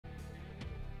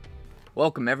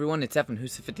Welcome everyone, it's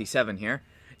Husa57 here.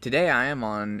 Today I am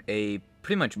on a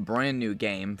pretty much brand new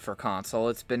game for console.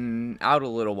 It's been out a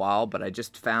little while, but I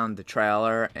just found the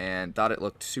trailer and thought it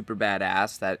looked super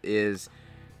badass. That is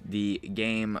the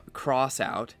game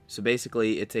Crossout. So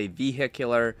basically it's a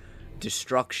vehicular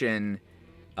destruction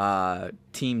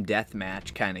team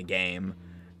deathmatch kind of game.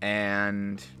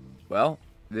 And, well,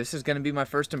 this is going to be my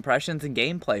first impressions and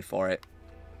gameplay for it.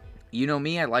 You know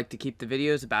me, I like to keep the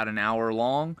videos about an hour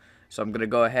long. So I'm going to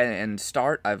go ahead and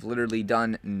start. I've literally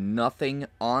done nothing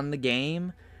on the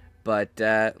game, but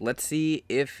let's see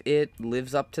if it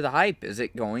lives up to the hype. Is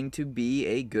it going to be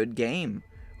a good game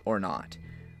or not?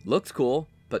 Looks cool,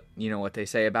 but you know what they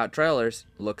say about trailers.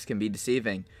 Looks can be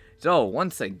deceiving. So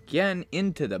once again,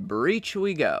 into the breach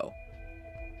we go.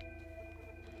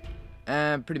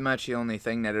 Pretty much the only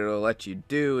thing that it'll let you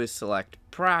do is select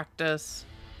practice,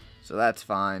 so that's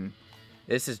fine.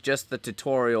 This is just the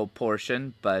tutorial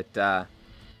portion, but I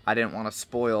didn't want to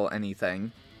spoil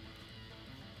anything.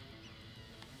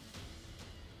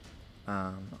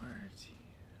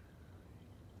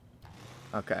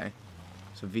 Okay,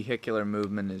 so vehicular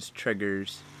movement is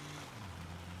triggers.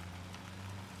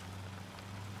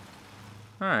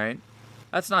 Alright,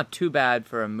 that's not too bad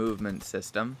for a movement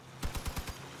system.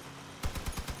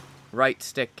 Right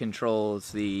stick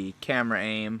controls the camera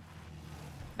aim.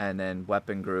 And then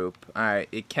weapon group. Alright,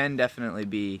 it can definitely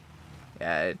be,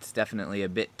 yeah, it's definitely a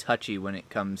bit touchy when it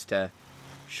comes to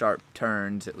sharp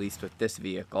turns, at least with this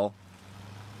vehicle.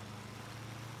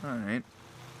 Alright.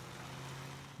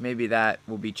 Maybe that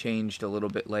will be changed a little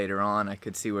bit later on. I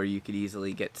could see where you could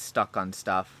easily get stuck on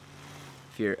stuff,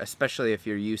 especially if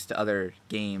you're used to other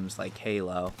games like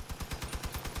Halo.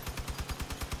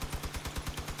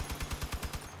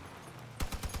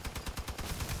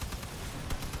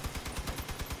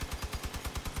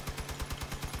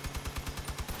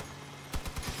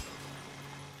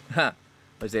 I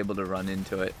was able to run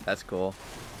into it. That's cool.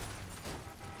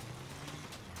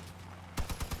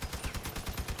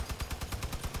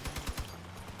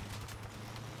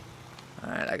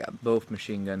 Alright, I got both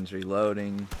machine guns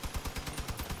reloading.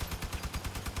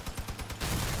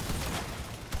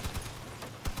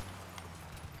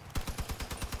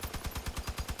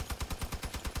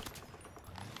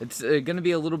 It's going to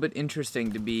be a little bit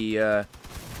interesting to be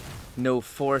no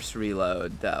force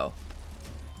reload, though.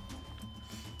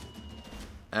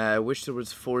 I wish there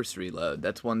was force reload.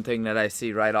 That's one thing that I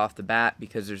see right off the bat,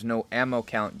 because there's no ammo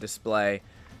count display,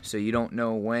 so you don't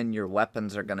know when your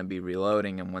weapons are going to be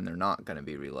reloading and when they're not going to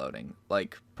be reloading,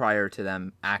 like prior to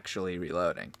them actually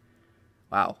reloading.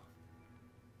 Wow.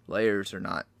 Layers are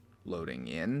not loading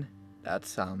in.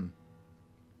 That's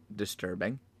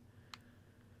disturbing.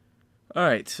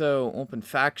 Alright, so open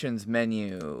factions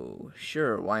menu.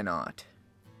 Sure, why not?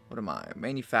 What am I?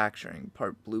 Manufacturing,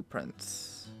 part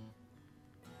blueprints.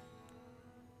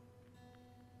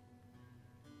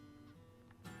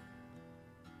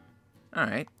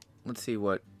 Alright, let's see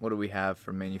what do we have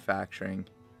for manufacturing.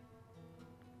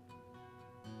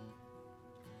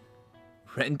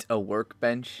 Rent a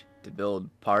workbench to build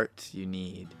parts you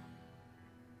need.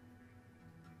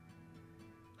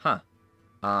 Huh.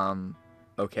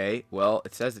 Okay, well,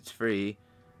 it says it's free,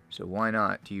 so why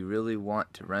not? Do you really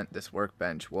want to rent this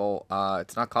workbench? Well,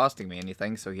 it's not costing me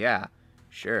anything, so yeah,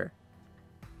 sure.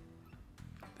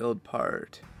 Build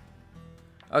part.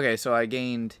 Okay, so I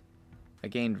gained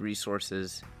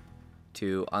resources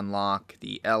to unlock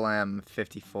the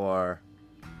LM54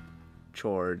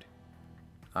 Chord.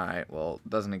 Alright, well, it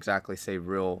doesn't exactly say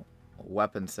real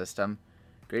weapon system.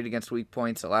 Great against weak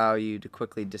points, allow you to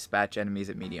quickly dispatch enemies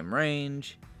at medium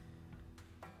range.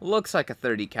 Looks like a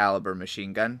 30 caliber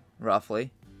machine gun,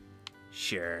 roughly.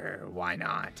 Sure, why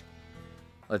not?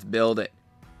 Let's build it.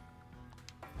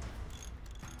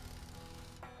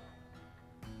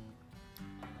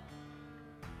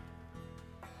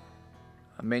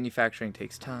 Manufacturing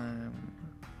takes time.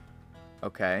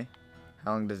 Okay.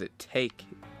 How long does it take?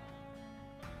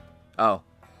 Oh,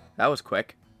 that was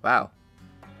quick. Wow.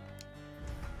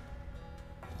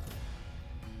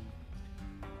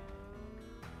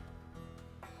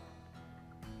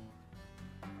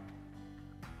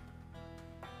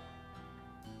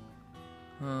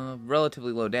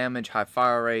 Relatively low damage, high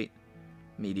fire rate,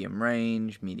 medium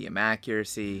range, medium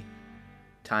accuracy,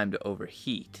 time to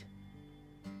overheat.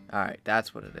 Alright,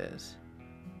 that's what it is.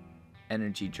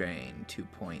 Energy drain, 2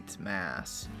 points,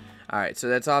 mass. Alright, so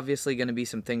that's obviously going to be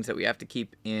some things that we have to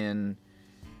keep in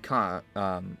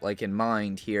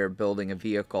mind here, building a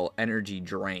vehicle. Energy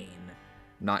drain.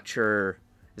 Not sure,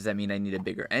 does that mean I need a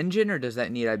bigger engine, or does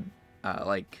that need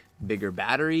like bigger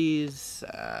batteries?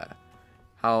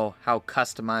 How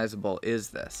customizable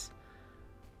is this?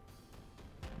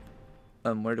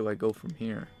 Where do I go from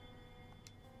here?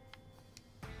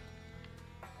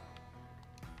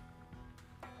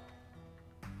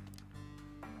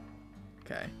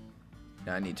 Okay.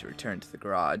 Now I need to return to the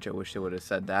garage. I wish they would have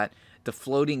said that. The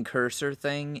floating cursor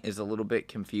thing is a little bit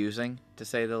confusing, to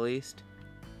say the least.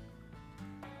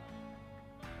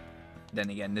 Then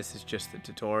again, this is just the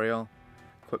tutorial.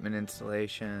 Equipment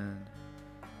installation.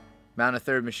 Mount a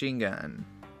third machine gun.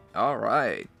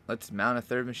 Alright, let's mount a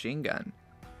third machine gun.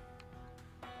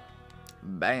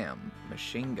 Bam,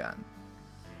 machine gun.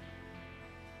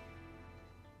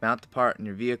 Mount the part in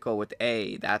your vehicle with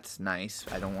A. That's nice.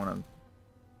 I don't want to...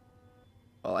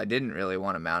 Well, I didn't really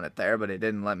want to mount it there, but it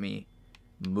didn't let me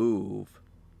move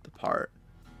the part.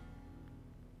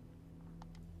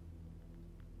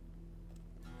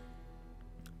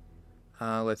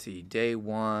 Let's see. Day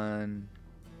 1.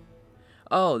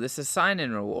 Oh, this is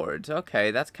sign-in rewards.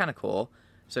 Okay, that's kind of cool.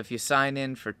 So if you sign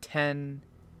in for 15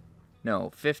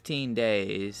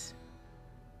 days...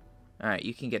 Alright,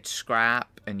 you can get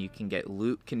scrap, and you can get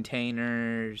loot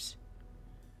containers.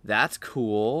 That's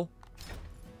cool.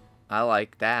 I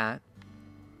like that.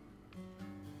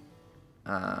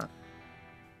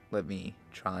 Let me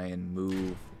try and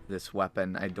move this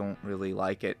weapon. I don't really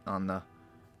like it on the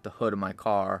hood of my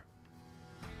car.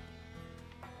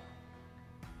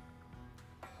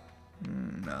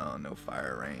 No, no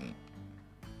fire rate.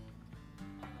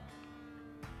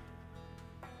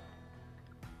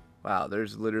 Wow,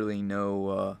 there's literally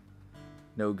no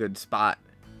good spot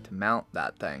to mount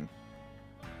that thing.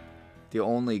 The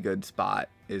only good spot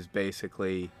is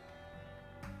basically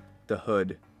the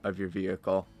hood of your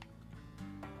vehicle.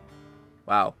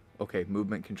 Wow, okay,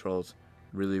 movement controls.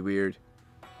 Really weird.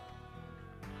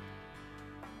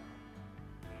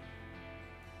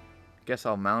 Guess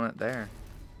I'll mount it there.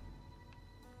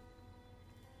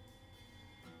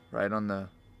 Right on the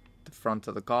front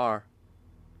of the car.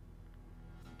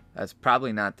 That's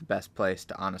probably not the best place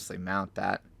to honestly mount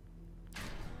that.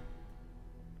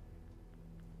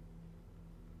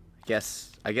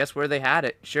 I guess where they had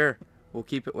it. Sure, we'll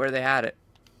keep it where they had it.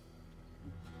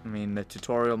 I mean, the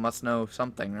tutorial must know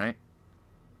something, right?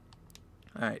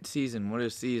 Alright, season. What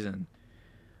is season?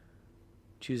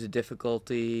 Choose a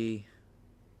difficulty.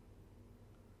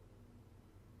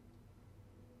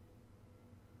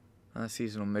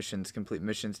 Seasonal missions. Complete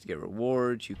missions to get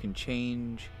rewards. You can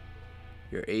change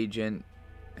your agent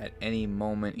at any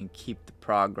moment and keep the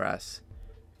progress.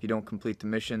 If you don't complete the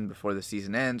mission before the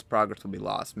season ends, progress will be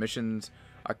lost. Missions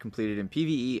are completed in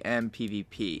PvE and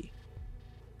PvP.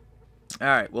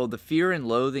 Alright, well, the Fear and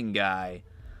Loathing guy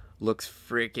looks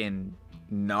freaking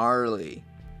gnarly.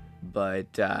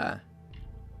 But, I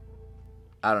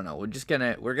don't know.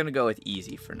 We're gonna go with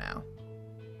easy for now.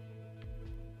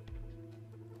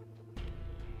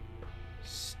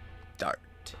 Start.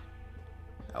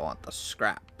 I want the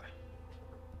scrap.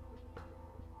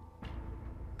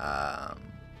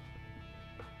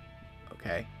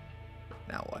 Okay.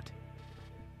 Now what?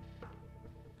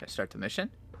 Can I start the mission?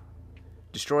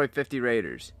 Destroy 50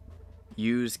 raiders.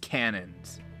 Use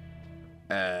cannons.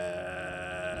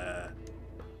 I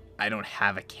don't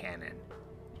have a cannon.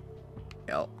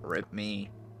 Hell, rip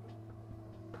me.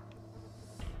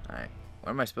 Alright. Where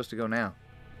am I supposed to go now?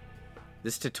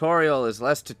 This tutorial is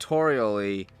less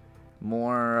tutorial-y,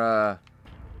 more,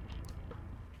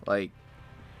 like...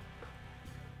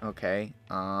 Okay,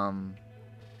 I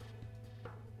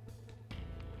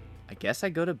guess I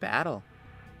go to battle.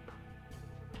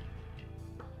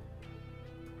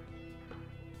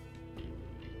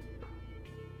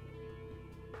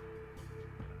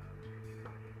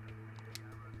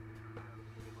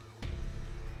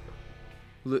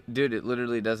 Dude, it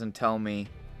literally doesn't tell me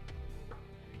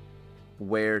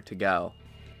where to go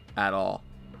at all.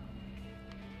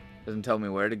 Doesn't tell me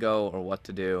where to go or what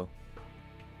to do.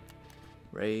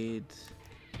 Raids.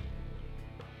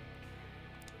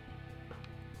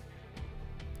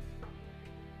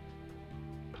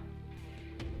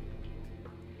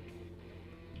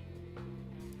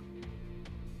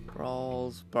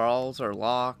 Brawls are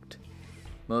locked.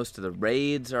 Most of the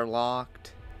raids are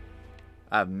locked.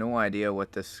 I have no idea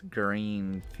what this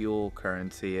green fuel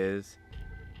currency is.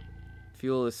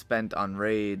 Fuel is spent on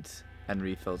raids and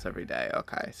refills every day.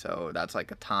 Okay, so that's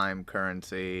like a time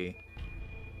currency.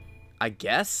 I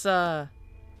guess the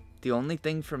only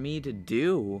thing for me to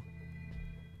do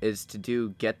is to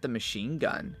get the machine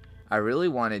gun. I really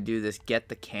want to do this get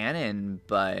the cannon,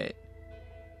 but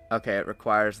okay, it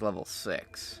requires level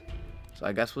 6. So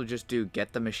I guess we'll just do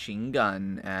get the machine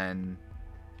gun and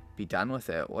be done with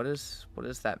it. What is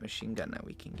that machine gun that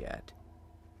we can get?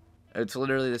 It's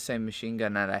literally the same machine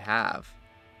gun that I have.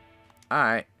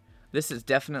 Alright. This is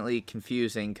definitely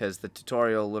confusing because the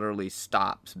tutorial literally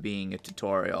stops being a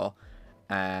tutorial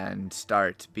and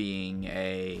starts being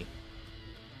a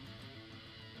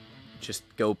just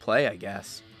go play, I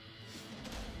guess.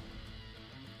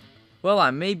 Well,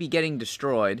 I may be getting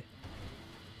destroyed.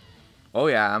 Oh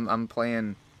yeah, I'm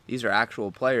playing. These are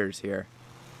actual players here.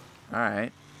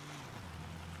 Alright.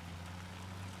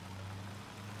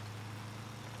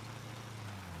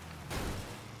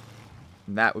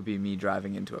 That would be me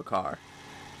driving into a car.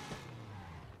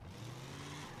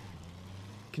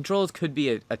 Controls could be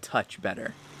a touch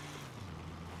better.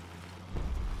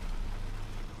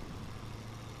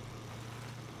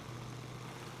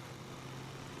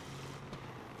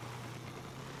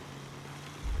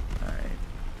 Alright.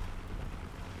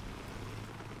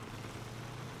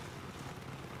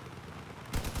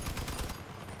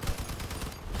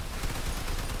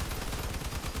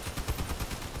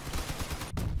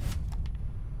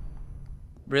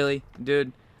 Really?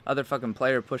 Dude, other fucking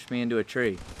player pushed me into a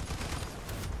tree.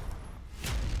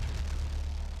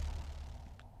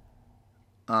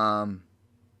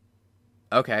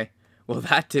 Okay. Well,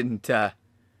 that didn't,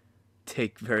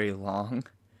 take very long.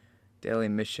 Daily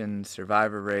missions,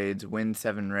 survivor raids, win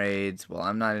 7 raids. Well,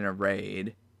 I'm not in a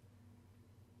raid.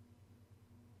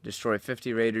 Destroy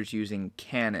 50 raiders using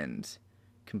cannons.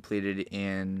 Completed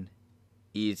in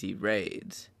easy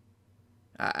raids.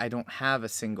 I don't have a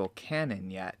single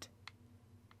cannon yet.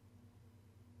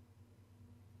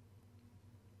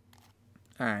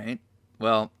 Alright.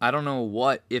 Well, I don't know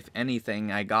what, if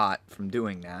anything, I got from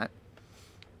doing that.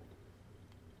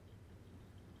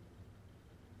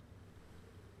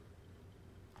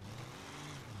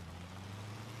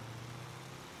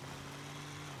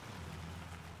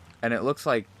 And it looks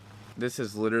like this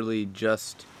is literally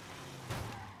just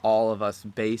all of us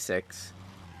basics.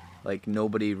 Like,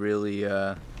 nobody really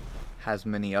has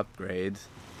many upgrades,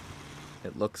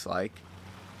 it looks like.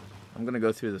 I'm gonna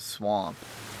go through the swamp.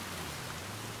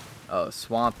 Oh,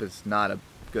 swamp is not a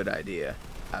good idea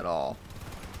at all.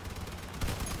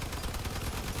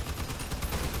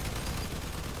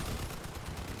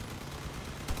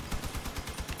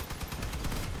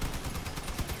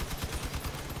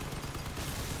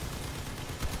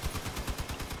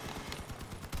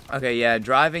 Okay, yeah,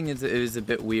 driving is a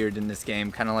bit weird in this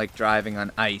game, kind of like driving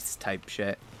on ice type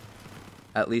shit.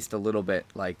 At least a little bit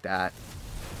like that.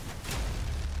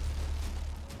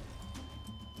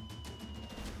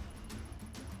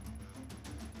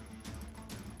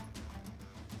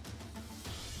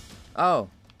 Oh,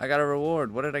 I got a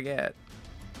reward. What did I get?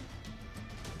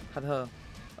 How the hell?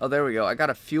 Oh, there we go. I got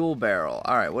a fuel barrel.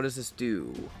 Alright, what does this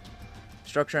do?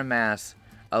 Structure and mass.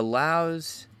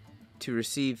 Allows to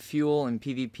receive fuel in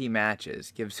PvP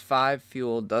matches. Gives 5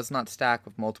 fuel. Does not stack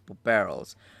with multiple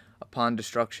barrels. Upon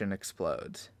destruction,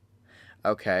 explodes.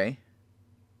 Okay.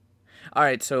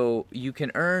 Alright, so you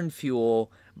can earn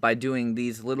fuel by doing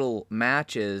these little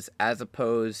matches as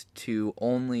opposed to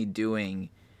only doing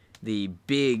the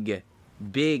big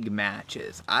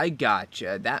matches. I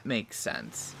gotcha. That makes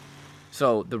sense.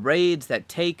 So the raids that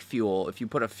take fuel, if you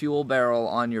put a fuel barrel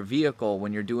on your vehicle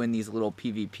when you're doing these little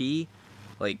PvP,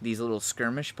 like these little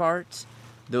skirmish parts,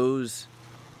 those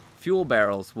fuel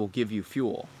barrels will give you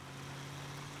fuel.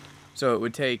 So it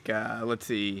would take, let's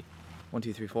see, 1,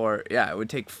 2, 3, 4. Yeah, it would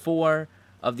take 4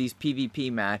 of these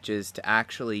PvP matches to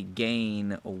actually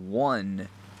gain 1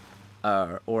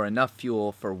 or enough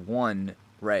fuel for 1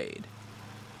 raid.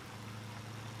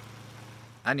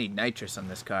 I need nitrous on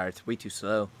this car. It's way too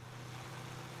slow.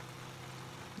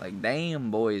 Like,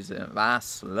 damn, boys, why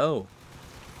slow?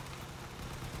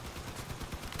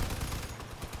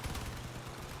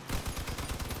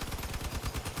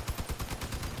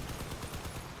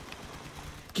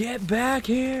 Get back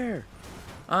here!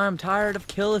 I'm tired of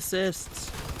kill assists.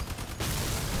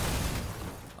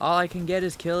 All I can get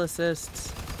is kill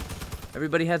assists.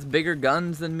 Everybody has bigger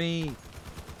guns than me.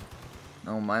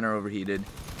 Oh, mine are overheated.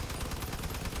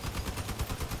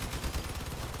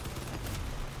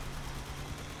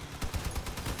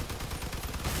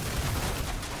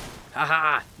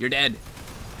 Haha! You're dead.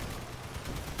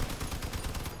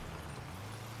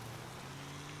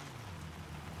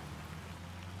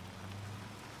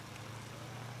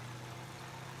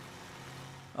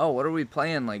 Oh, what are we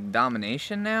playing? Like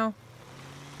domination now?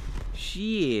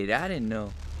 Shit, I didn't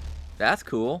know. That's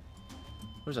cool.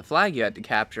 There's a flag you had to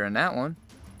capture in that one.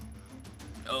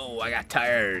 Oh, I got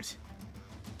tires.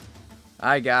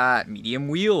 I got medium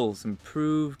wheels,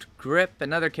 improved grip,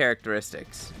 and other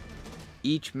characteristics.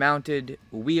 Each mounted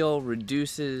wheel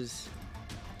reduces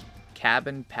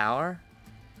cabin power.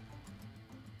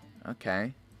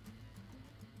 Okay.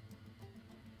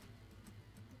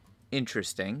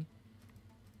 Interesting.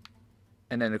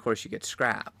 And then, of course, you get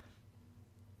scrap.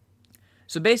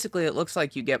 So basically, it looks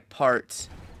like you get parts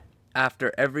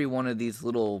after every one of these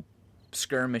little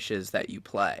skirmishes that you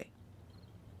play.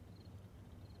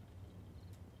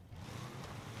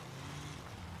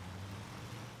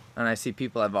 And I see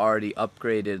people have already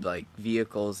upgraded, like,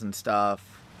 vehicles and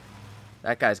stuff.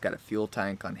 That guy's got a fuel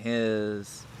tank on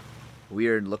his.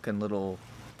 Weird looking little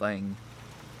thing.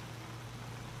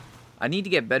 I need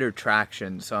to get better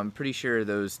traction, so I'm pretty sure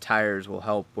those tires will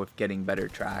help with getting better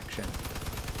traction.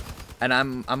 And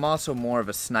I'm also more of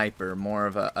a sniper, more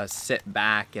of a sit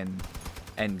back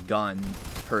and gun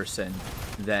person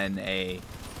than a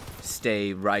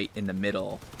stay right in the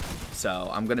middle.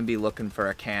 So I'm gonna be looking for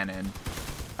a cannon.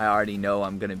 I already know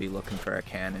I'm gonna be looking for a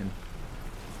cannon.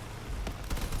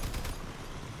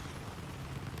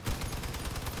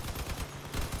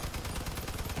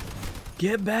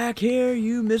 Get back here,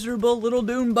 you miserable little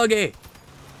dune buggy!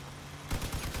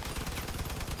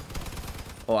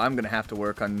 Oh, I'm gonna have to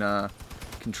work on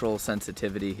control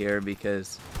sensitivity here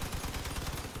because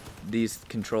these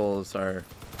controls are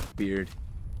weird.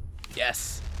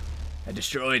 Yes! I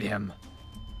destroyed him.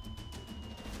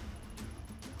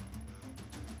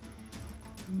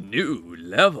 New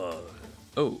level.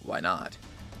 Oh, why not?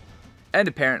 And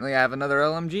apparently I have another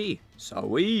LMG.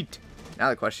 Sweet! Now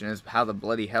the question is, how the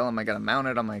bloody hell am I gonna mount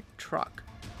it on my truck?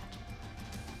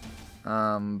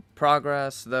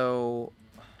 Progress, though.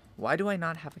 Why do I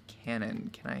not have a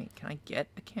cannon? Can I get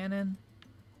a cannon?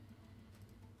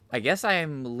 I guess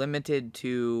I'm limited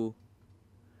to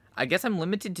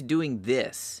doing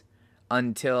this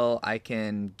until I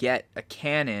can get a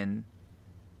cannon,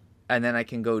 and then I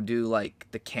can go do like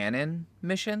the cannon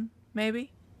mission,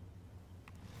 maybe.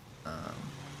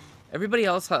 Everybody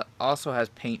else also has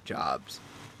paint jobs.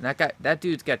 And that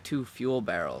dude's got 2 fuel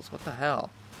barrels. What the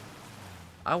hell?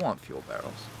 I want fuel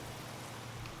barrels.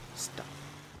 Stop.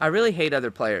 I really hate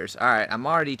other players. Alright, I'm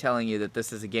already telling you that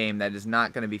this is a game that is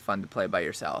not going to be fun to play by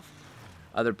yourself.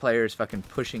 Other players fucking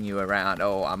pushing you around.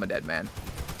 Oh, I'm a dead man.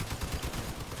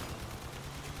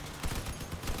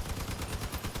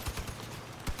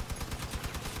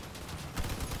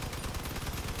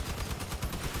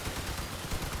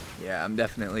 Yeah, I'm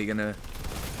definitely gonna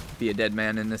be a dead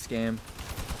man in this game.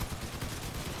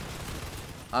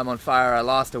 I'm on fire. I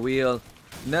lost a wheel.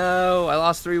 No, I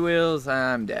lost 3 wheels.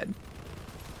 I'm dead.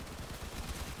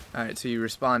 Alright, so you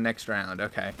respawn next round.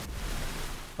 Okay.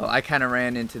 Well, I kind of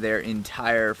ran into their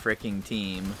entire freaking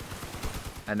team.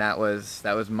 And that was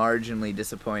marginally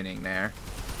disappointing there.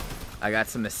 I got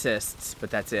some assists, but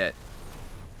that's it.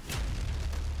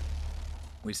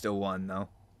 We still won, though.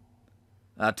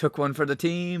 I took one for the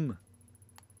team.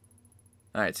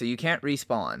 Alright, so you can't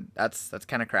respawn. That's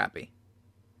kind of crappy.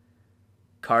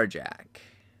 Carjack.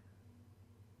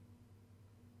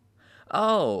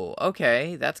 Oh,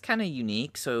 okay. That's kind of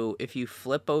unique. So if you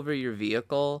flip over your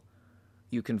vehicle,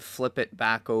 you can flip it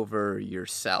back over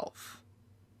yourself.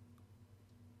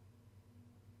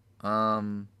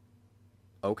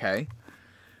 Okay.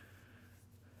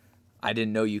 I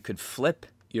didn't know you could flip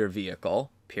your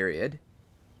vehicle, period.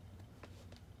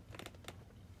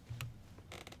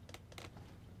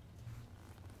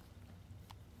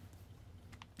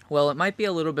 Well, it might be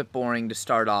a little bit boring to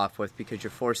start off with because you're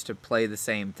forced to play the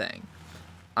same thing.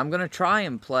 I'm going to try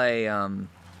and play,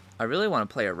 I really want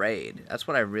to play a raid. That's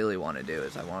what I really want to do,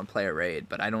 is I want to play a raid.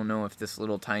 But I don't know if this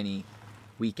little tiny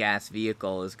weak-ass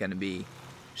vehicle is going to be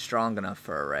strong enough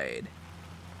for a raid.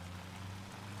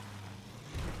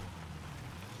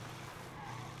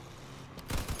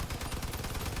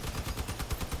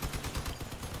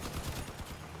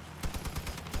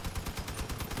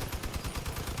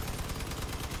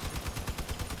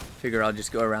 Figure I'll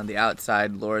just go around the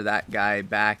outside, lure that guy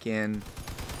back in.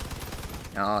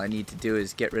 Now all I need to do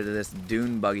is get rid of this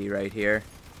dune buggy right here.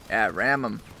 Yeah, ram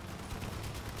him.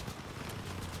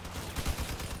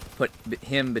 Put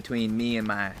him between me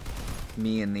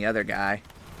and the other guy.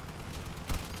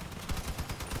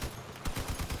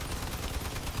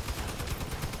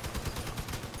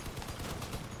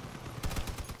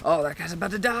 Oh, that guy's about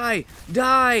to die!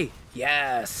 Die!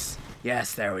 Yes!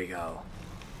 Yes, there we go.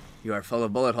 You are full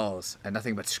of bullet holes and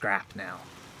nothing but scrap now.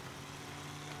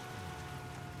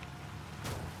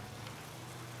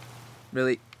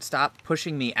 Really? Stop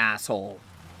pushing me, asshole.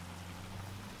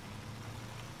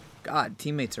 God,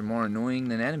 teammates are more annoying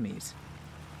than enemies.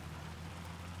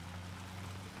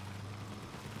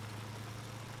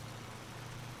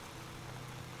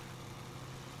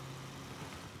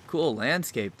 Cool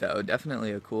landscape, though.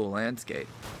 Definitely a cool landscape.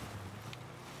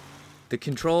 The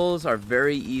controls are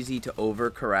very easy to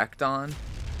overcorrect on.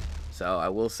 So I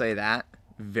will say that.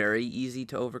 Very easy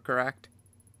to overcorrect.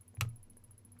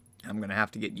 I'm going to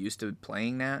have to get used to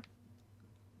playing that.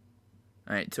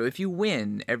 Alright, so if you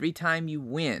win, every time you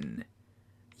win,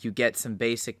 you get some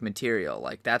basic material.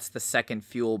 Like, that's the second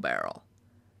fuel barrel.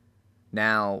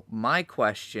 Now, my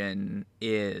question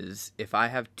is, if I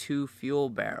have 2 fuel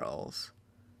barrels...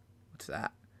 What's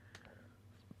that?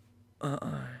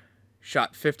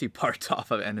 Shot 50 parts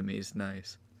off of enemies.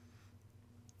 Nice.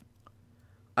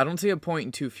 I don't see a point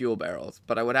in 2 fuel barrels,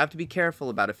 but I would have to be careful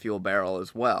about a fuel barrel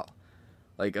as well.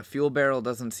 Like, a fuel barrel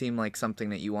doesn't seem like something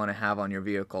that you want to have on your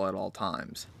vehicle at all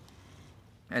times.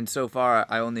 And so far,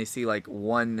 I only see, like,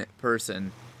 1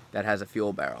 person that has a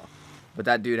fuel barrel. But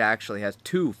that dude actually has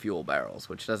 2 fuel barrels,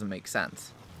 which doesn't make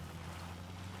sense.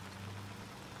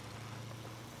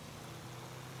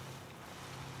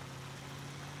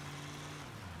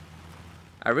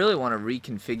 I really want to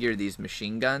reconfigure these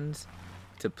machine guns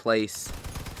to place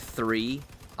 3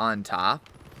 on top.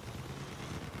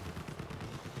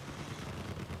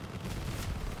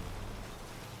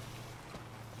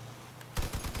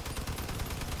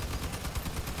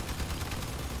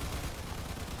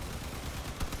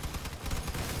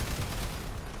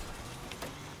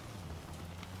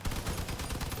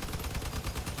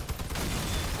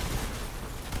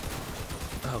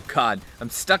 Oh god, I'm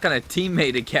stuck on a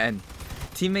teammate again.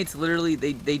 Teammates literally,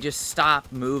 they just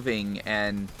stop moving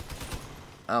and...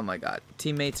 Oh my god.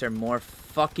 Teammates are more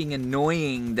fucking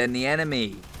annoying than the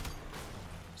enemy.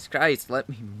 Jesus Christ, let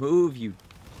me move, you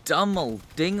dumb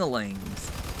dinglings.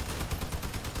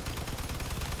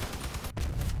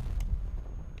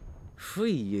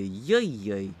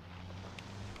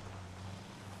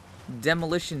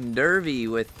 Demolition Derby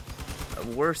with a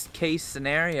worst case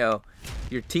scenario.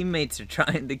 Your teammates are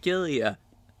trying to kill you.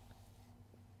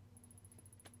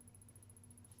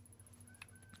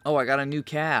 Oh, I got a new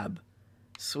cab.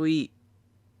 Sweet.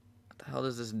 What the hell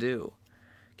does this do?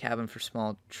 Cabin for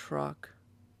small truck.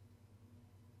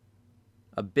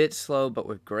 A bit slow, but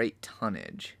with great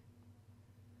tonnage.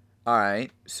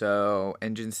 Alright, so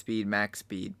engine speed, max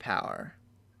speed, power.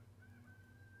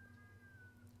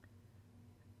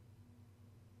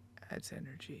 Adds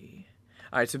energy.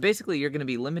 Alright, so basically you're going to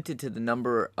be limited to the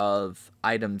number of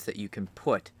items that you can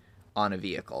put on a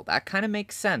vehicle. That kind of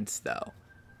makes sense, though.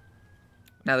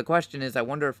 Now the question is, I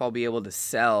wonder if I'll be able to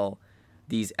sell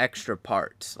these extra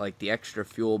parts, like the extra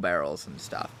fuel barrels and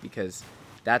stuff, because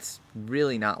that's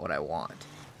really not what I want.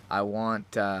 I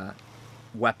want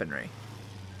weaponry.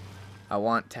 I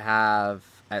want to have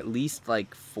at least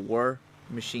like 4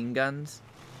 machine guns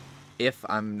if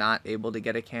I'm not able to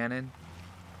get a cannon.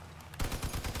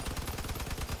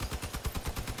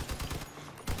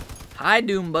 Hi,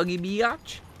 Doom Buggy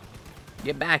Biatch.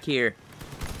 Get back here.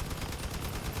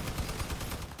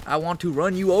 I want to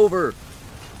run you over.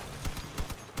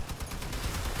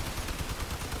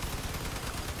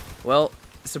 Well,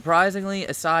 surprisingly,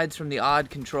 aside from the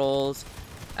odd controls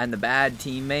and the bad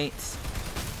teammates,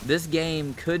 this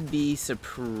game could be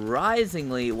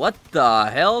surprisingly... What the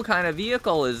hell kind of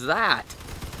vehicle is that?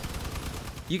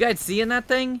 You guys seeing that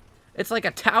thing? It's like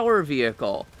a tower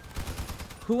vehicle.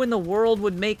 Who in the world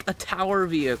would make a tower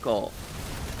vehicle?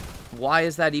 Why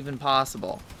is that even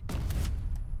possible?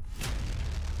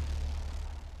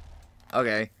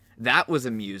 Okay, that was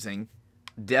amusing.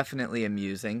 Definitely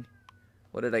amusing.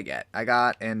 What did I get? I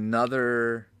got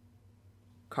another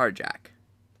car jack.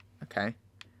 Okay.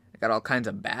 I got all kinds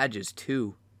of badges,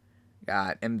 too.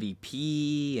 Got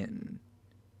MVP and...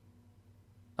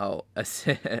 Oh,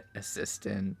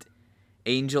 assistant.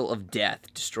 Angel of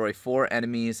Death. Destroy 4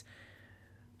 enemies.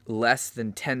 Less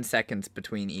than 10 seconds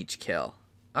between each kill.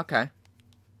 Okay.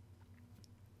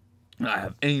 I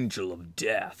have Angel of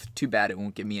Death. Too bad it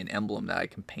won't give me an emblem that I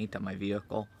can paint on my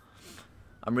vehicle.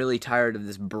 I'm really tired of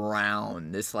this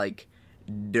brown, this like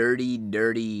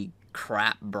dirty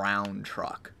crap brown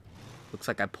truck. Looks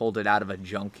like I pulled it out of a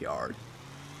junkyard.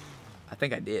 I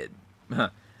think I did.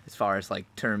 As far as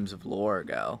like terms of lore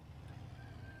go.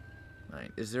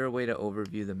 Alright, is there a way to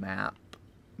overview the map?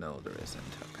 No, there isn't.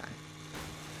 Okay.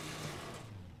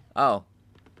 Oh.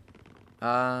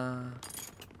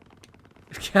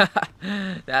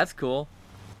 That's cool.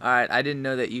 Alright, I didn't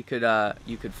know that you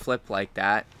could flip like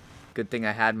that. Good thing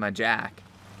I had my jack.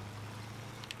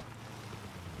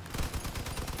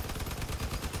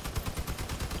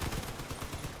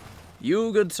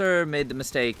 You, good sir, made the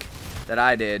mistake that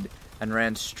I did and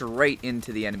ran straight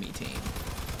into the enemy team.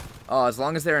 Oh, as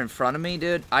long as they're in front of me,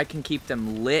 dude, I can keep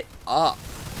them lit up.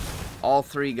 All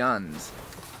 3 guns.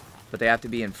 But they have to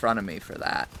be in front of me for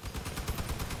that.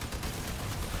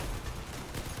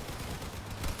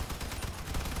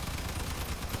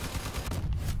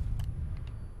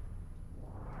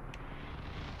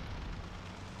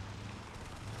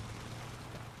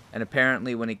 And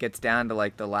apparently when it gets down to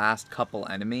like the last couple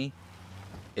enemy,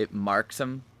 it marks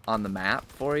them on the map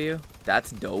for you.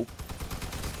 That's dope.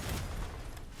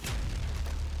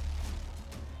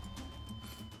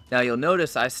 Now you'll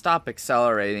notice I stop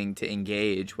accelerating to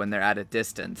engage when they're at a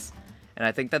distance. And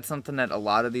I think that's something that a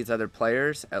lot of these other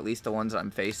players, at least the ones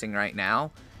I'm facing right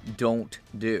now, don't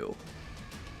do.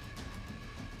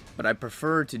 But I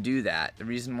prefer to do that. The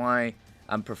reason why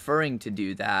I'm preferring to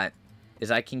do that is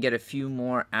I can get a few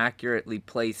more accurately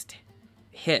placed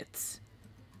hits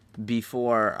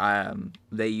before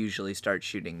they usually start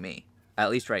shooting me. At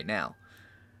least right now.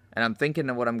 And I'm thinking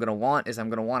of what I'm going to want is I'm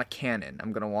going to want a cannon.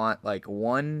 I'm going to want like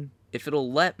one, if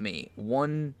it'll let me,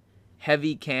 one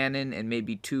heavy cannon and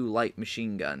maybe 2 light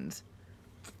machine guns.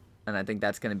 And I think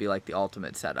that's going to be like the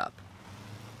ultimate setup.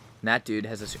 And that dude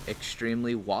has an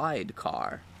extremely wide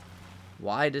car.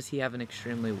 Why does he have an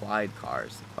extremely wide car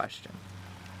is the question.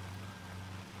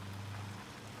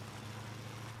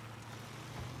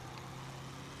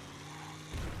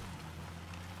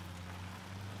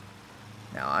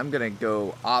 Now I'm going to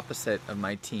go opposite of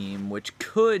my team, which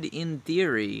could, in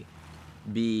theory,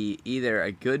 be either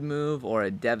a good move or a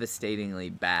devastatingly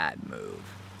bad move.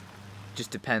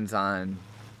 Just depends on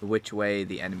which way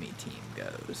the enemy team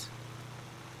goes.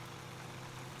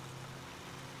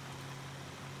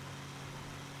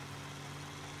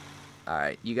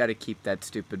 Alright, you got to keep that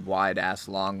stupid wide-ass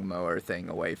lawnmower thing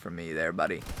away from me there,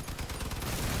 buddy.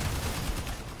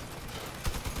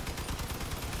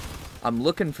 I'm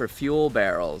looking for fuel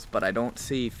barrels, but I don't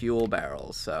see fuel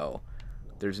barrels, so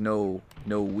there's no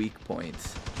weak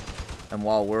points. And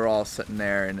while we're all sitting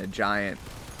there in a giant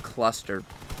cluster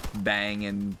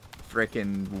banging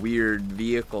frickin' weird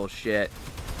vehicle shit,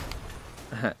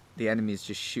 the enemy's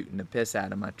just shooting the piss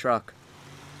out of my truck.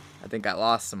 I think I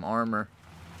lost some armor.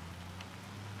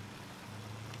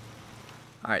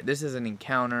 Alright, this is an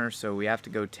encounter, so we have to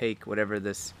go take whatever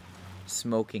this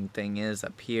smoking thing is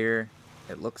up here.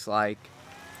 It looks like.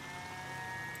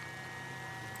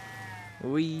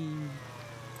 Whee!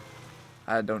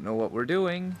 I don't know what we're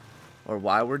doing or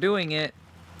why we're doing it,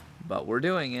 but we're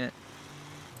doing it.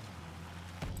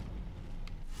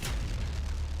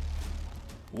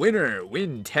 Winner,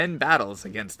 win 10 battles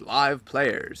against live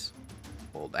players.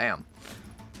 Well, damn.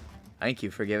 Thank you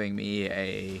for giving me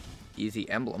a easy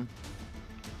emblem.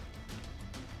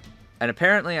 And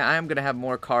apparently I am going to have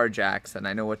more car jacks than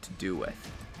I know what to do with.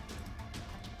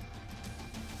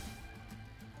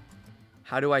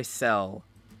 How do I sell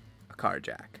a car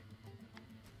jack?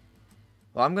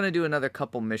 Well, I'm going to do another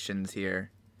couple missions here.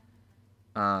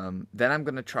 Then I'm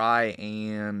going to try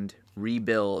and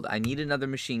rebuild. I need another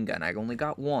machine gun. I only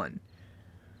got one.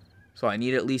 So I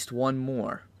need at least one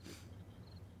more.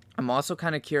 I'm also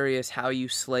kind of curious how you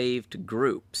slaved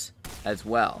groups as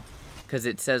well. Because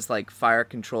it says like Fire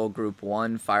Control Group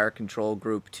 1, Fire Control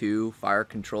Group 2, Fire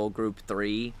Control Group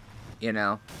 3, you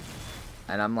know?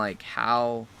 And I'm like,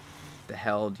 how the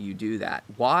hell do you do that?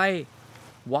 Why,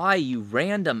 you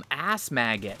random ass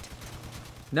maggot?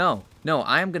 No,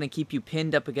 I am going to keep you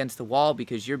pinned up against the wall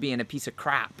because you're being a piece of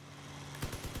crap.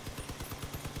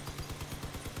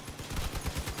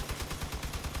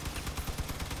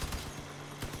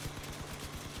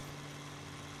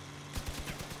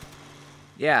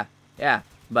 Yeah,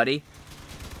 buddy.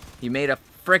 You made a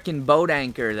frickin' boat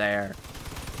anchor there.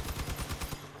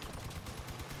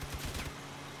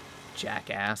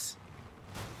 Jackass.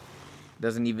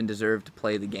 Doesn't even deserve to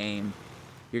play the game.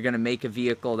 You're gonna make a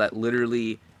vehicle that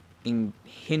literally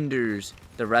hinders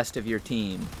the rest of your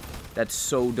team. That's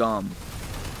so dumb.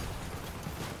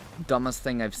 Dumbest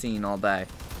thing I've seen all day.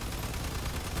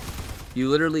 You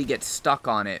literally get stuck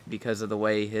on it because of the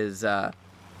way his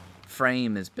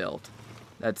frame is built.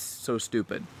 That's so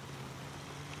stupid.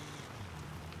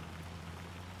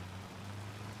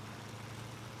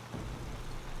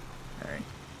 Alright.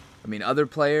 I mean, other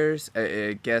players,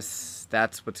 I guess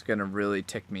that's what's going to really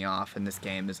tick me off in this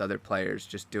game is other players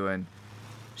just doing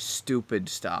stupid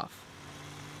stuff.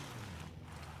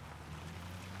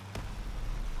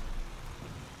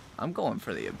 I'm going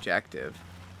for the objective.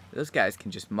 Those guys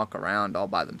can just muck around all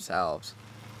by themselves.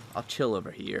 I'll chill over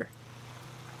here.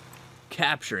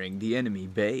 Capturing the enemy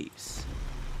base.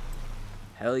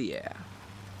 Hell yeah.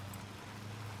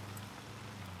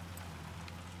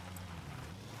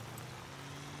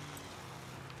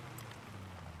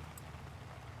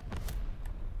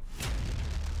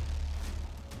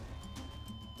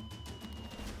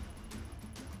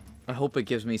 I hope it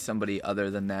gives me somebody other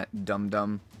than that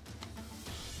dum-dum.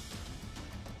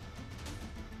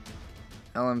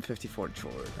 LM54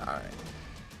 Chord, alright.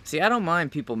 See, I don't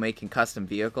mind people making custom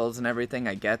vehicles and everything.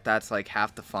 I get that's like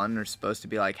half the fun, or supposed to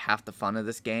be like half the fun of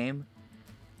this game.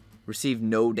 Receive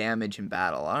no damage in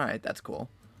battle. Alright, that's cool.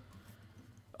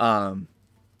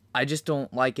 I just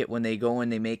don't like it when they go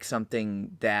and they make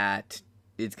something that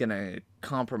is going to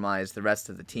compromise the rest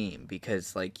of the team.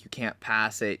 Because, like, you can't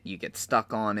pass it, you get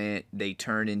stuck on it, they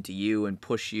turn into you and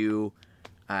push you.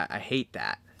 I hate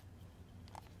that.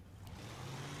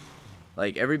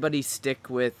 Like, everybody stick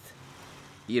with,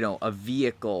 you know, a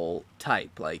vehicle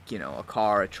type. Like, you know, a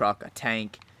car, a truck, a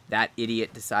tank. That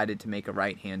idiot decided to make a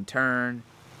right-hand turn.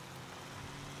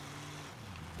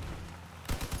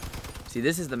 See,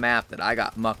 this is the map that I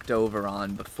got mucked over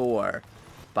on before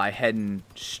by heading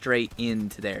straight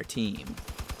into their team.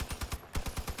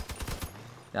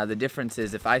 Now, the difference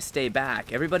is if I stay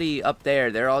back, everybody up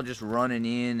there, they're all just running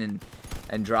in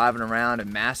and driving around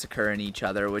and massacring each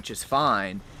other, which is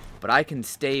fine. But I can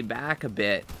stay back a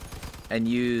bit and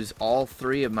use all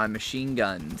 3 of my machine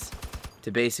guns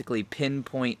to basically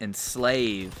pinpoint and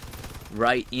slave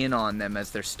right in on them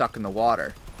as they're stuck in the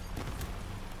water.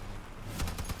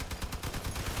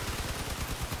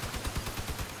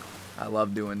 I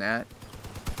love doing that.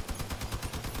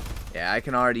 Yeah, I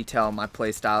can already tell my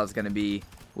playstyle is going to be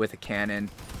with a cannon.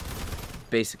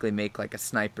 Basically make like a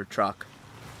sniper truck.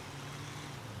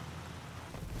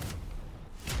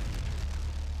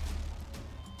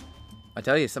 I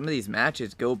tell you, some of these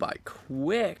matches go by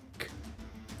quick.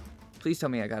 Please tell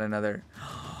me I got another...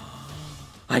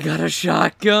 I got a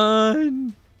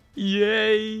shotgun!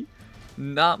 Yay!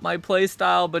 Not my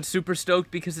playstyle, but super stoked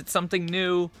because it's something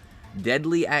new.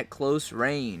 Deadly at close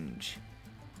range.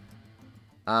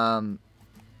 Why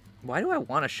do I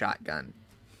want a shotgun?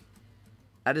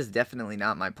 That is definitely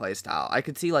not my playstyle. I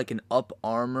could see like an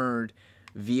up-armored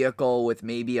vehicle with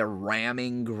maybe a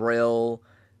ramming grill,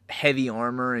 heavy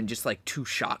armor, and just like 2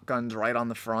 shotguns right on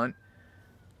the front.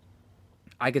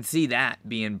 I could see that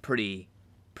being pretty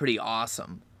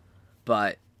awesome.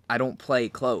 But I don't play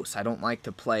close. I don't like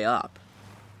to play up.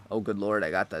 Oh, good lord,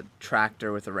 I got the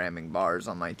tractor with the ramming bars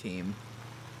on my team.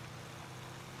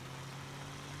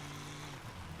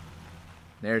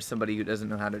 There's somebody who doesn't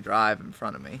know how to drive in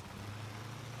front of me.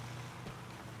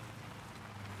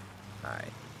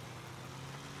 Alright.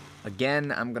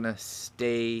 Again, I'm going to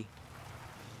stay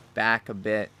back a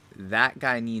bit. That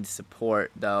guy needs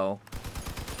support, though.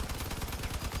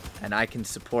 And I can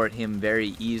support him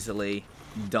very easily.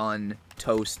 Done.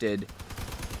 Toasted.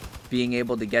 Being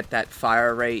able to get that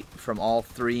fire rate from all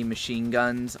 3 machine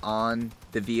guns on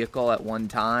the vehicle at one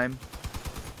time,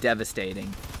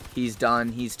 devastating. He's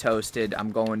done. He's toasted.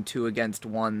 I'm going 2 against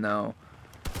 1, though.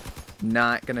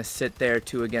 Not going to sit there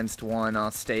 2 against 1.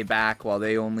 I'll stay back while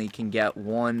they only can get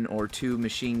 1 or 2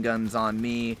 machine guns on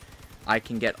me. I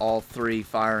can get all 3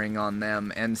 firing on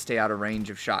them and stay out of range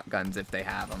of shotguns if they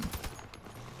have them.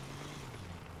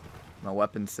 My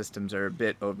weapon systems are a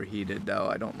bit overheated, though.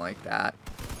 I don't like that.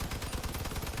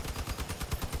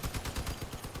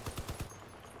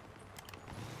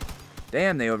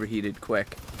 Damn, they overheated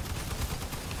quick.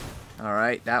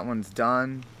 Alright, that one's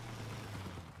done.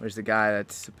 Where's the guy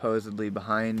that's supposedly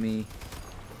behind me?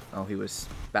 Oh, he was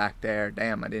back there.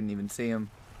 Damn, I didn't even see him.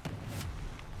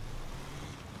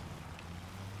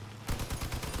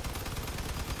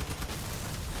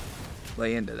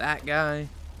 Lay into that guy.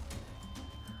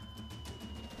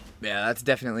 Yeah, that's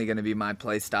definitely going to be my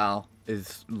playstyle,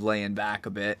 is laying back a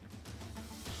bit.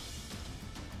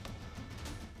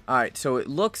 Alright, so it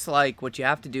looks like what you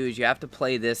have to do is you have to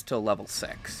play this till level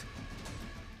 6.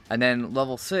 And then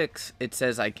level 6, it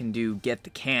says I can do get the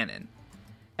cannon.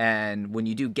 And when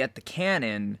you do get the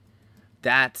cannon,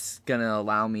 that's going to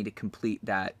allow me to complete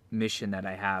that mission that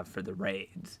I have for the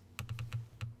raids.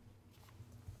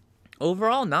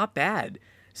 Overall, not bad.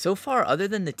 So far, other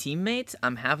than the teammates,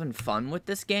 I'm having fun with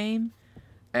this game.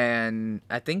 And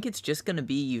I think it's just going to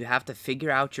be you have to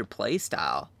figure out your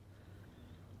playstyle.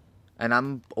 And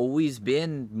I'm always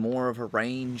been more of a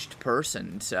ranged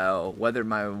person, so whether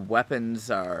my weapons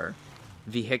are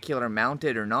vehicular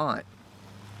mounted or not,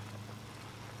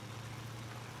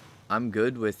 I'm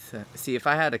good with... see, if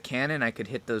I had a cannon, I could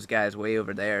hit those guys way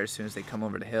over there as soon as they come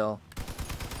over the hill.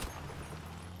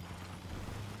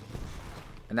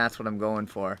 And that's what I'm going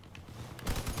for.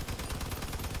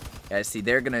 Yeah, see,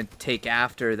 they're going to take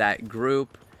after that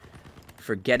group,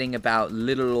 forgetting about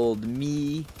little old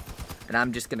me. And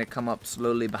I'm just going to come up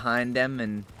slowly behind them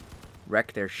and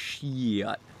wreck their shit.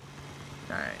 Alright.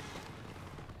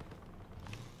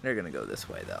 They're going to go this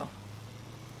way, though.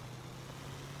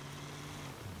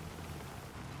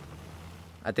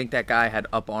 I think that guy had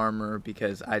up armor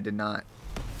because I did not.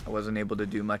 I wasn't able to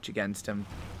do much against him.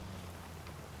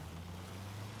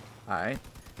 Alright.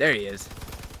 There he is.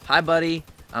 Hi, buddy.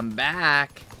 I'm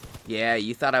back. Yeah,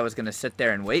 you thought I was going to sit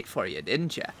there and wait for you,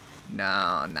 didn't you? No,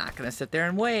 I'm not going to sit there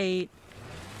and wait.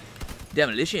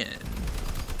 Demolition.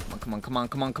 Come on, come on,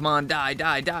 come on, come on. Die,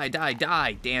 die, die, die,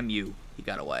 die. Damn you. He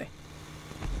got away.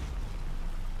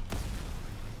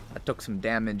 I took some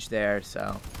damage there,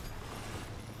 so...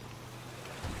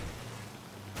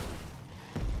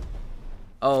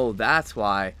 Oh, that's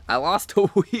why. I lost a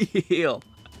wheel.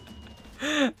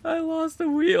 I lost a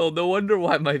wheel. No wonder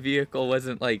why my vehicle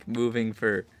wasn't, like, moving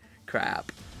for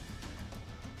crap.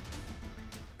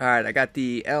 Alright, I got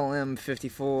the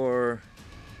LM54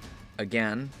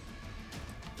 again.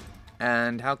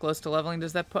 And how close to leveling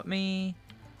does that put me?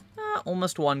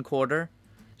 Almost 1/4.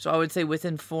 So I would say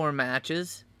within 4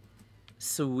 matches.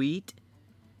 Sweet.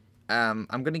 I'm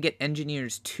going to get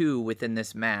Engineers 2 within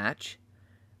this match.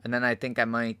 And then I think I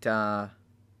might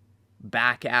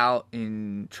back out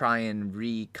and try and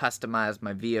re-customize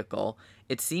my vehicle.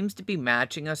 It seems to be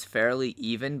matching us fairly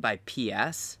even by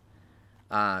PS.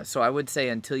 So I would say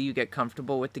until you get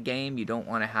comfortable with the game, you don't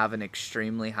want to have an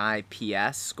extremely high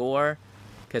PS score.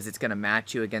 Because it's going to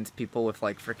match you against people with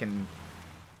like freaking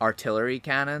artillery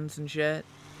cannons and shit.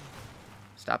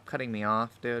 Stop cutting me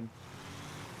off, dude.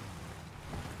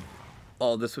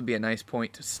 Oh, this would be a nice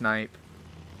point to snipe.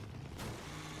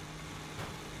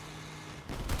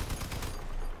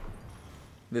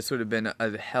 This would have been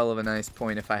a hell of a nice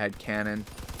point if I had cannon.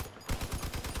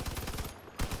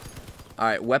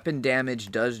 Alright, weapon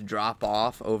damage does drop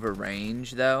off over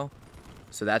range, though.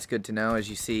 So that's good to know. As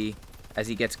you see, as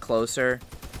he gets closer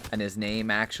and his name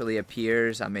actually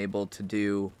appears, I'm able to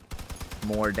do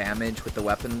more damage with the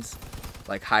weapons.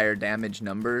 Like higher damage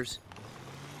numbers.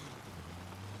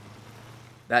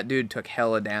 That dude took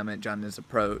hella damage on his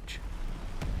approach.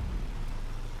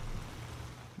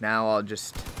 Now I'll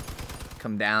just...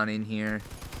 come down in here.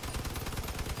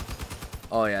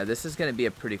 Oh yeah, this is gonna be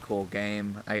a pretty cool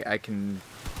game. I can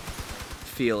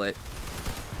feel it.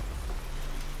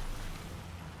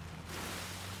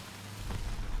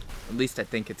 At least I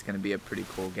think it's gonna be a pretty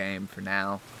cool game for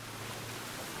now.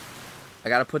 I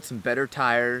gotta put some better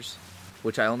tires,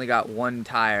 which I only got 1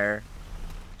 tire,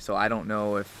 so I don't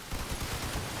know if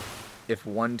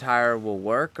 1 tire will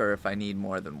work or if I need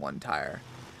more than 1 tire.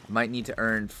 I might need to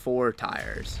earn 4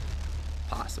 tires.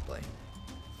 Possibly.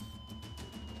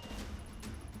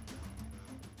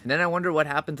 And then I wonder what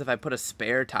happens if I put a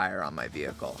spare tire on my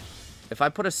vehicle. If I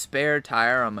put a spare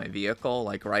tire on my vehicle,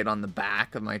 like right on the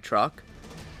back of my truck,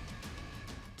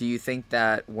 do you think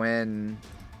that when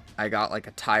I got like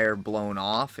a tire blown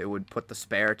off, it would put the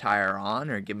spare tire on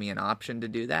or give me an option to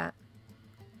do that?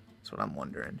 That's what I'm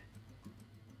wondering.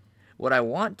 What I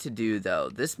want to do though,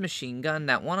 this machine gun,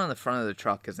 that one on the front of the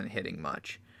truck isn't hitting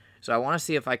much. So I want to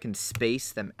see if I can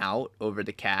space them out over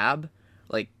the cab,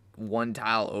 like 1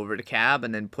 tile over the cab,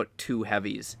 and then put 2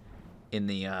 heavies in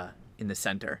the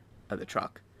center of the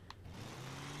truck.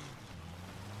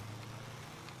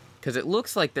 Because it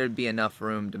looks like there'd be enough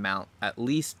room to mount at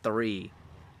least 3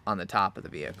 on the top of the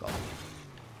vehicle.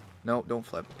 No, don't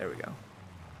flip. There we go.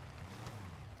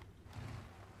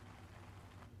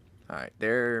 Alright,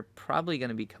 they're probably going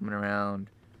to be coming around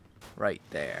right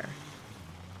there.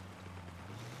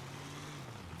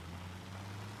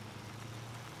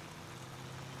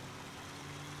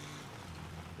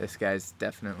 This guy's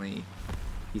definitely,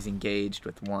 he's engaged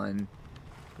with 1,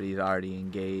 but he's already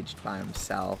engaged by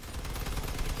himself.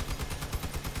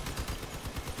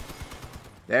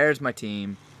 There's my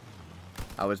team.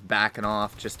 I was backing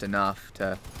off just enough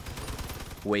to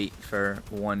wait for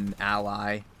 1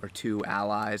 ally or 2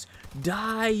 allies.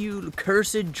 Die, you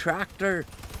cursed tractor!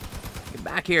 Get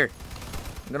back here.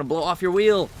 I'm gonna blow off your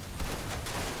wheel.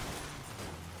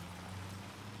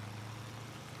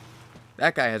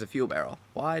 That guy has a fuel barrel.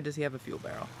 Why does he have a fuel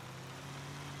barrel?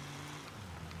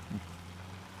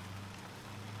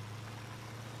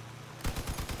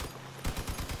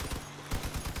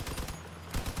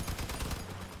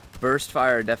 Burst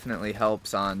fire definitely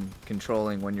helps on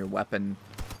controlling when your weapon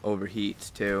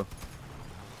overheats too.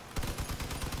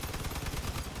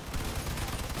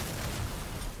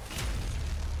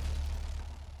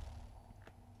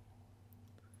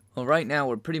 Well, right now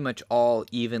we're pretty much all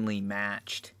evenly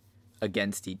matched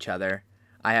against each other.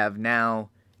 I have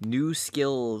now new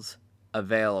skills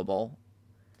available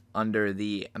under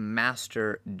the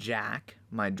Master Jack,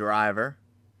 my driver.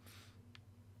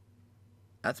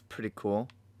 That's pretty cool.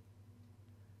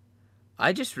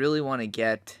 I just really want to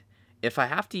get, if I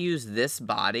have to use this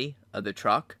body of the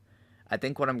truck, I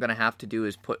think what I'm going to have to do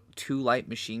is put 2 light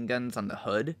machine guns on the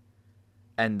hood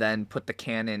and then put the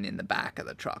cannon in the back of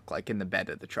the truck, like in the bed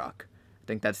of the truck. I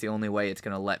think that's the only way it's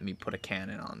going to let me put a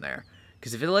cannon on there.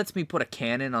 Because if it lets me put a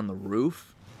cannon on the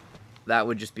roof, that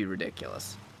would just be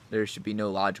ridiculous. There should be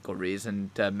no logical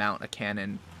reason to mount a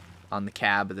cannon on the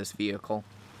cab of this vehicle.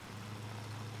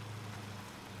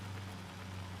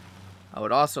 I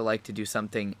would also like to do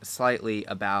something slightly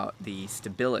about the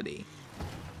stability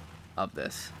of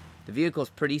this. The vehicle's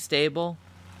pretty stable,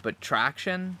 but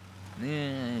traction,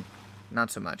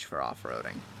 not so much for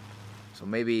off-roading. So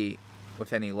maybe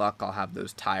with any luck I'll have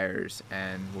those tires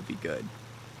and we'll be good.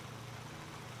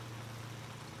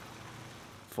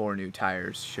 4 new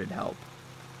tires should help.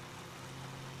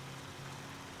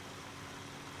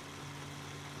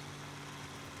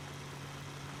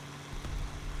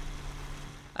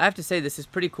 I have to say this is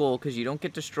pretty cool because you don't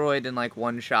get destroyed in like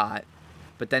one shot.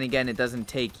 But then again, it doesn't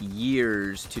take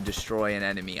years to destroy an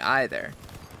enemy either.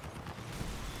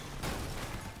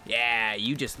 Yeah,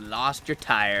 you just lost your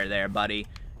tire there, buddy.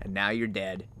 And now you're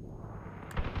dead.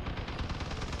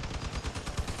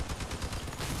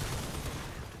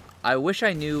 I wish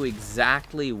I knew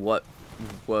exactly what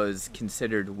was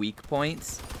considered weak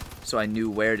points, so I knew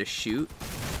where to shoot.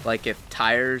 Like if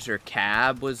tires or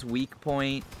cab was weak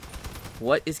point,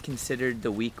 what is considered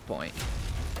the weak point?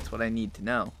 That's what I need to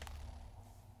know.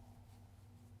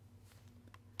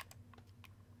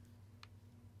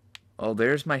 Oh,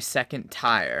 there's my second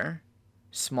tire.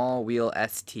 Small wheel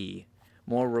ST.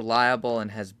 More reliable and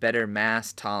has better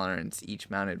mass tolerance. Each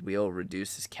mounted wheel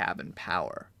reduces cabin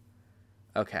power.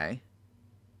 Okay.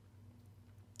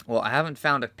 Well, I haven't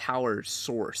found a power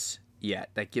source yet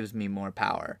that gives me more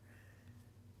power.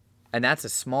 And that's a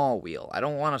small wheel. I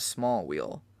don't want a small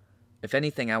wheel. If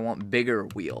anything, I want bigger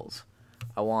wheels.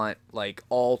 I want, like,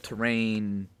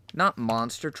 all-terrain, not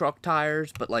monster truck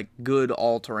tires, but, like, good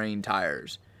all-terrain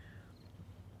tires.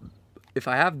 If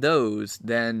I have those,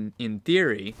 then, in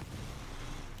theory,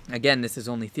 again, this is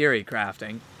only theory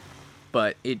crafting,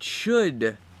 but it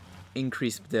should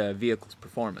increase the vehicle's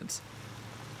performance.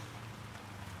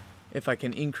 If I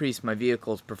can increase my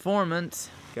vehicle's performance,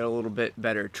 get a little bit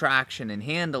better traction and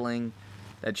handling,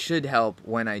 that should help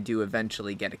when I do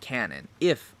eventually get a cannon,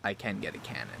 if I can get a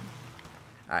cannon.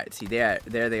 Alright, see, there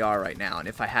they are right now. And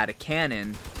if I had a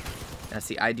cannon, now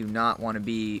see, I do not want to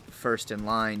be first in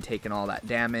line taking all that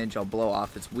damage. I'll blow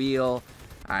off his wheel.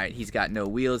 Alright, he's got no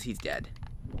wheels, he's dead.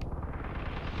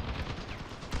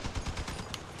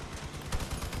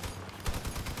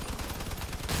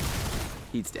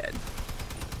 He's dead.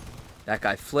 That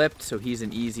guy flipped, so he's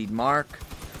an easy mark.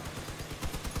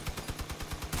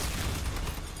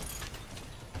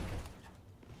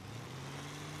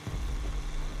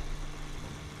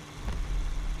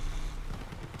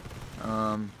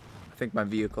 I think my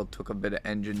vehicle took a bit of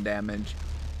engine damage.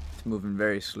 It's moving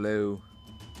very slow.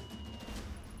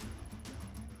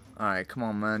 Alright, come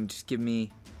on, man. Just give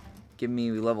me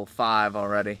level 5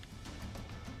 already.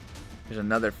 There's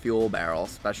another fuel barrel,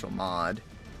 special mod.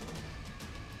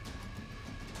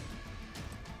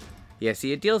 Yeah,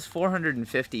 see, it deals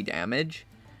 450 damage,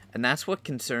 and that's what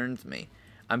concerns me.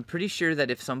 I'm pretty sure that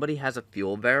if somebody has a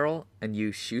fuel barrel and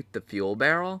you shoot the fuel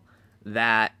barrel,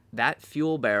 that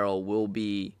fuel barrel will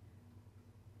be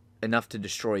enough to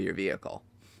destroy your vehicle.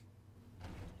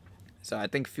 So I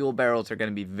think fuel barrels are going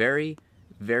to be very,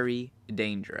 very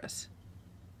dangerous.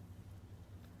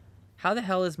 How the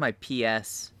hell is my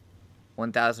PS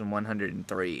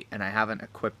 1103 and I haven't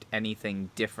equipped anything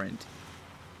different?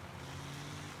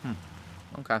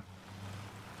 Okay.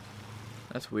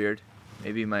 That's weird.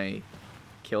 Maybe my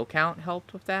kill count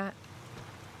helped with that?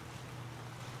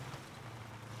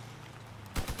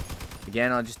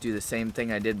 Again, I'll just do the same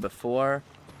thing I did before.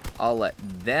 I'll let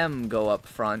them go up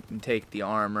front and take the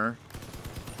armor.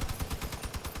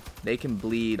 They can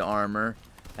bleed armor,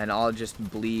 and I'll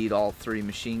just bleed all 3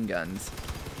 machine guns.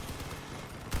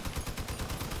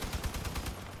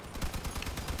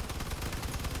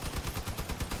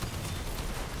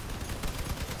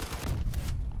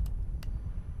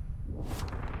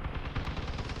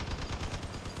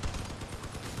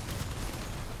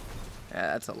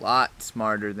 Yeah, that's a lot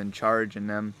smarter than charging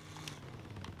them.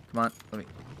 Come on, let me...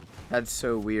 That's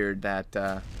so weird that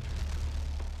I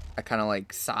kind of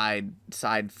like side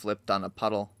flipped on a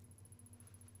puddle.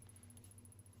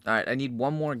 Alright, I need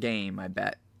one more game, I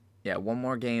bet. Yeah, one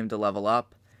more game to level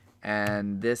up.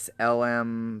 And this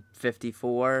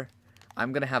LM54,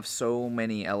 I'm going to have so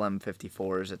many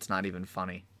LM54s, it's not even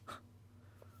funny.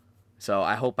 So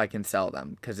I hope I can sell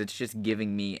them, because it's just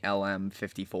giving me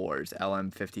LM54s,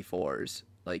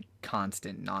 like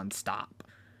constant, non-stop.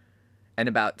 And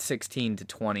about 16 to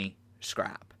 20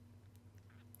 scrap.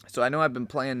 So I know I've been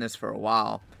playing this for a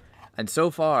while, and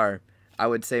so far I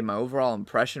would say my overall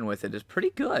impression with it is pretty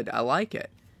good. I like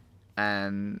it.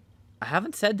 And I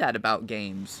haven't said that about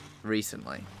games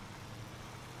recently.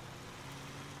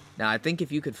 Now, I think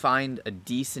if you could find a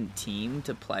decent team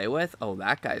to play with... Oh,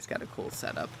 that guy's got a cool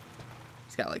setup.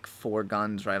 He's got like 4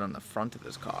 guns right on the front of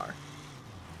his car.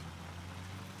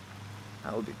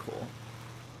 That would be cool.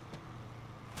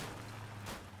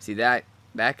 See that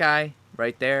guy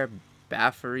right there?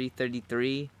 Baffery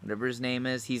 33, whatever his name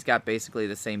is. He's got basically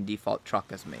the same default truck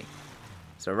as me.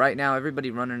 So right now,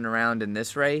 everybody running around in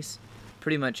this race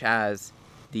pretty much has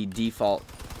the default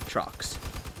trucks.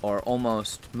 Or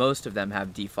almost, most of them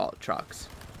have default trucks.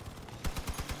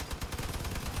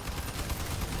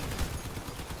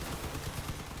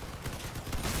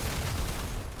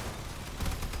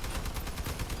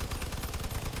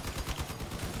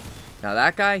 Now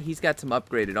that guy, he's got some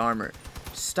upgraded armor.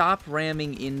 Stop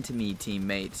ramming into me,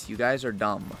 teammates. You guys are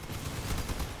dumb.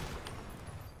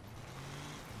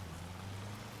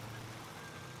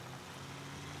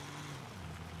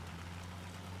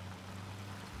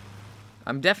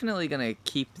 I'm definitely going to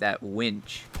keep that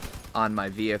winch on my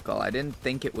vehicle. I didn't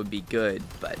think it would be good,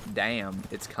 but damn,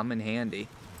 it's come in handy.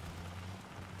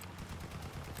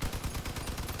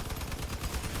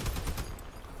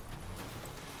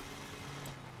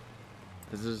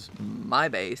 This is my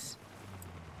base.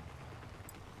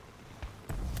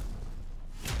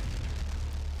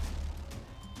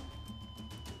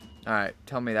 Alright,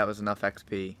 tell me that was enough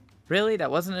XP. Really? That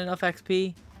wasn't enough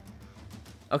XP?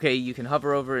 Okay, you can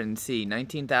hover over and see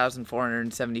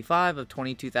 19,475 of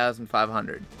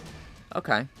 22,500.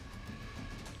 Okay.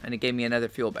 And it gave me another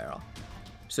fuel barrel.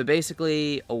 So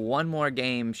basically, one more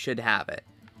game should have it.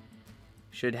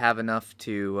 Should have enough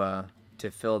to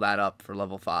fill that up for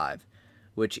level 5.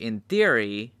 Which, in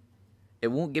theory, it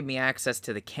won't give me access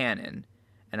to the cannon.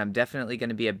 And I'm definitely going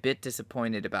to be a bit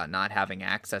disappointed about not having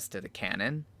access to the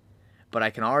cannon. But I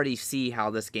can already see how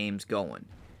this game's going.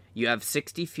 You have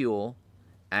 60 fuel,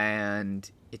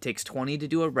 and it takes 20 to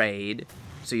do a raid.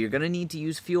 So you're going to need to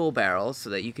use fuel barrels so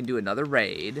that you can do another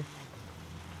raid.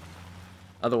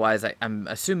 Otherwise, I'm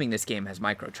assuming this game has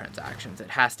microtransactions. It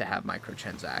has to have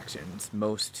microtransactions.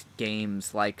 Most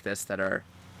games like this that are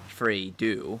free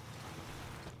do.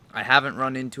 I haven't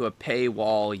run into a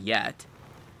paywall yet.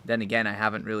 Then again, I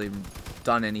haven't really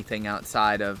done anything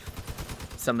outside of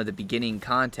some of the beginning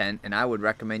content, and I would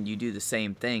recommend you do the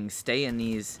same thing. Stay in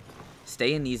these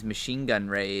machine gun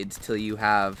raids till you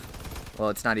have, well,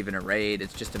 it's not even a raid,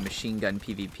 it's just a machine gun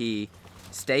PvP.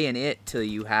 Stay in it till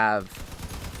you have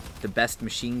the best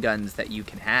machine guns that you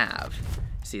can have.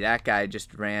 See, that guy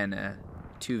just ran a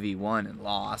 2v1 and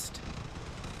lost.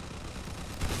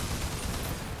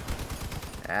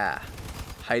 Ah,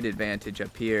 height advantage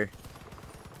up here.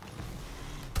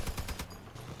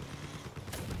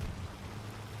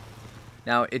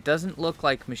 Now, it doesn't look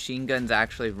like machine guns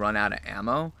actually run out of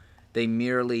ammo. They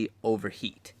merely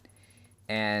overheat.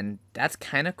 And that's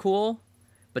kind of cool,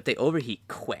 but they overheat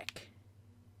quick.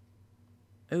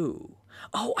 Ooh.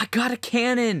 Oh, I got a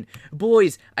cannon!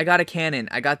 Boys, I got a cannon.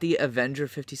 I got the Avenger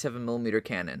 57mm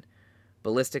cannon.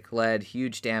 Ballistic lead,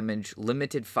 huge damage,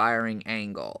 limited firing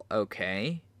angle.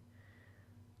 Okay.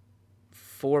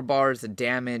 4 bars of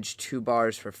damage, 2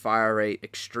 bars for fire rate,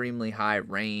 extremely high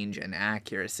range and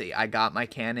accuracy. I got my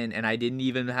cannon, and I didn't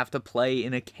even have to play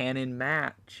in a cannon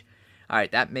match.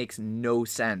 Alright, that makes no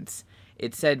sense.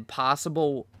 It said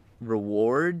possible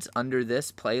rewards under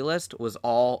this playlist was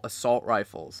all assault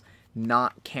rifles,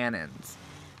 not cannons.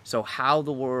 So how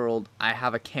the world I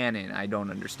have a cannon, I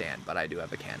don't understand, but I do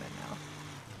have a cannon now.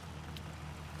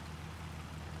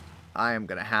 I am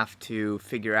going to have to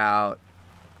figure out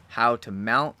how to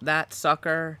mount that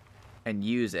sucker and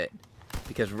use it.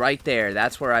 Because right there,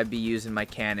 that's where I'd be using my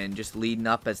cannon, just leading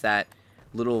up as that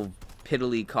little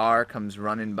piddly car comes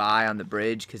running by on the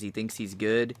bridge because he thinks he's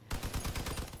good.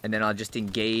 And then I'll just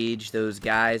engage those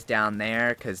guys down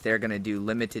there because they're going to do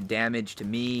limited damage to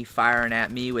me, firing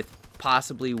at me with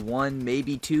possibly 1,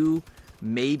 maybe 2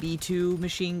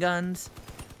 machine guns.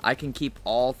 I can keep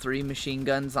all 3 machine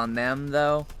guns on them,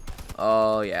 though.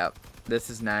 Oh, yeah. This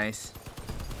is nice.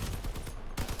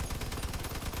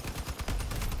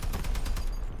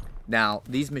 Now,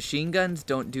 these machine guns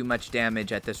don't do much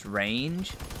damage at this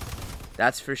range.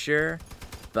 That's for sure.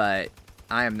 But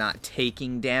I am not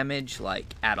taking damage,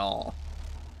 like, at all.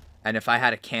 And if I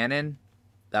had a cannon,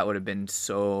 that would have been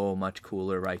so much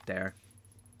cooler right there.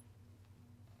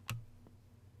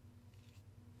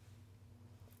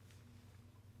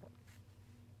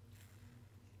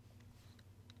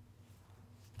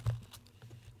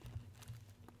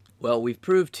 Well, we've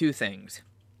proved 2 things.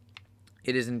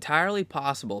 It is entirely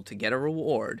possible to get a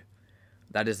reward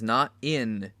That is not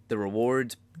in the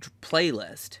rewards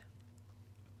playlist.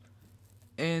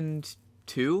 And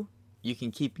 2, you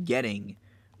can keep getting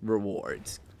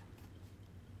rewards.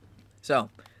 So,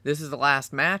 this is the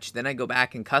last match, then I go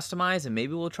back and customize, and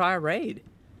maybe we'll try a raid.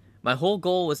 My whole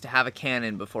goal was to have a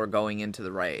cannon before going into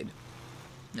the raid.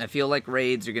 I feel like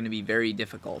raids are going to be very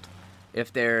difficult.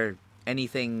 If they're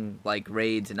anything like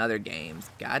raids in other games.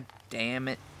 God damn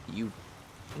it, you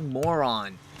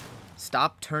moron.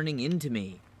 Stop turning into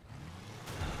me.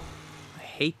 I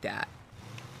hate that.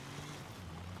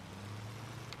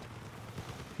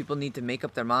 People need to make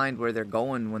up their mind where they're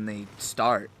going when they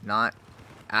start, not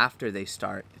after they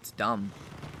start. It's dumb.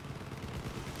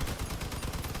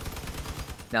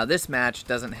 Now this match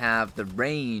doesn't have the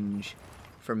range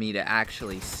for me to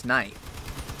actually snipe.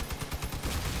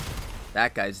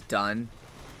 That guy's done.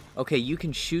 Okay, you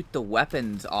can shoot the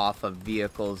weapons off of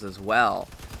vehicles as well.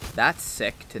 That's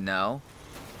sick to know.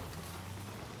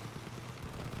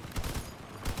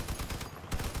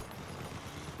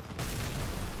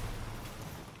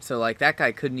 So, like, that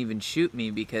guy couldn't even shoot me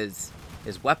because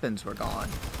his weapons were gone.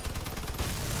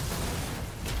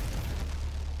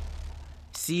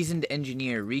 Seasoned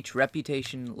engineer. Reach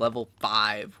reputation level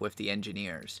 5 with the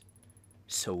engineers.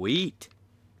 Sweet.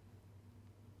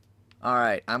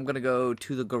 Alright, I'm gonna go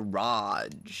to the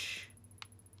garage.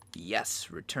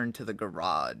 Yes, return to the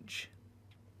garage.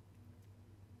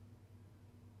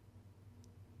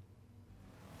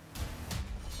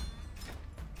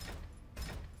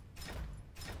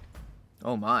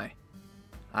 Oh my.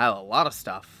 I have a lot of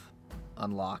stuff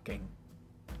unlocking.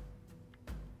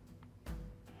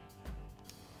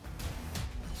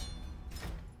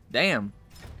 Damn.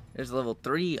 There's level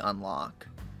 3 unlock.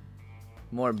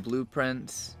 More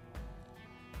blueprints.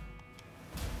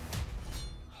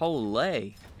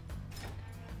 Holy.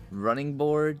 Running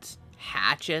boards.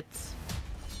 Hatchets.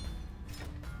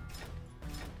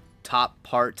 Top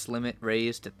parts limit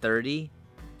raised to 30.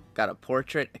 Got a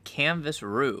portrait. A canvas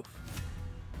roof.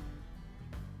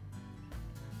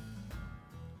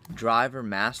 Driver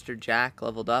Master Jack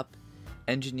leveled up.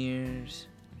 Engineers.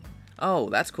 Oh,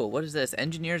 that's cool. What is this?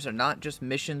 Engineers are not just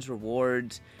missions,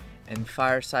 rewards, and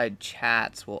fireside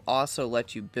chats. Will also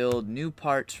let you build new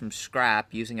parts from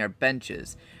scrap using our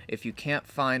benches if you can't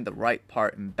find the right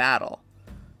part in battle.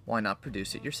 Why not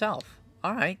produce it yourself?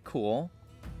 Alright, cool.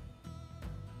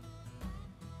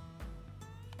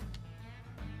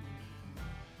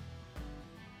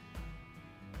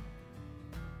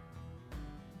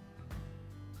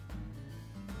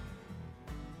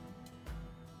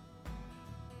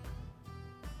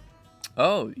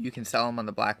 Oh, you can sell them on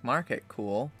the black market.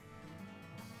 Cool.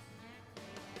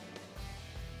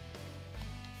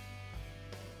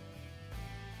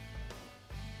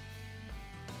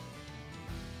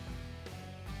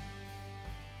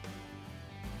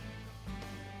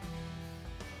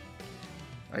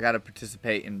 I gotta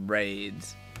participate in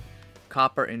raids.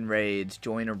 Copper in raids.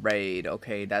 Join a raid.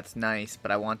 Okay, that's nice,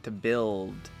 but I want to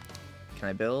build. Can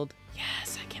I build?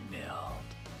 Yes, I can build.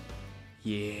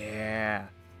 Yeah.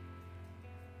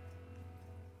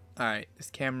 Alright, this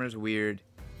camera's weird.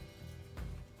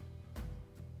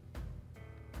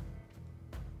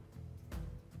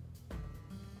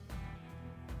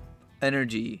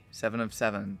 Energy, 7 of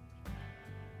 7.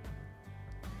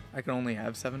 I can only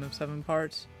have 7 of 7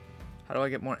 parts? How do I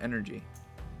get more energy?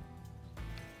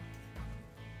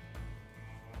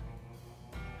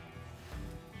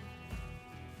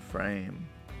 Frame.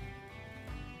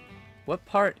 What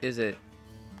part is it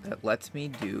that lets me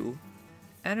do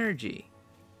energy?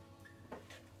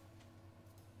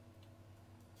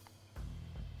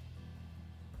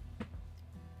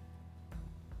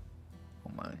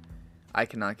 Oh my. I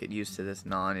cannot get used to this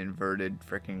non-inverted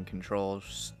freaking control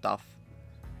stuff.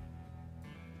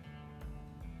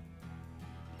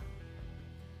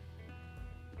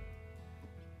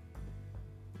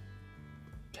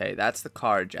 Okay, that's the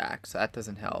car jack, so that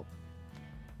doesn't help.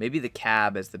 Maybe the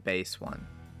cab is the base one.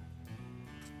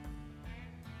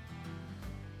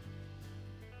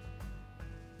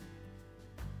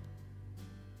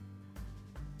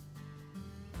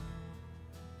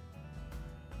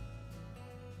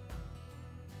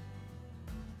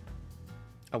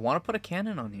 I want to put a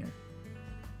cannon on here.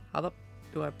 How the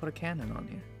do I put a cannon on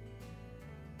here?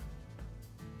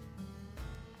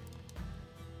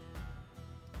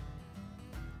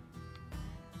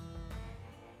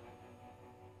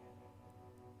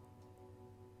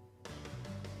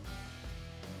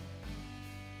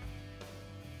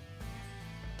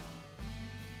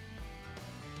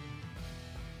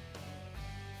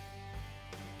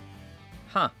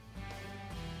 Huh.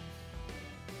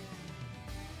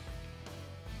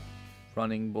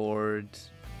 running boards.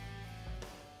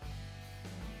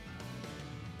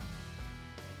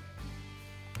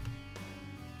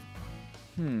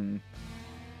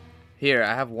 Here,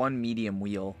 I have one medium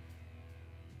wheel.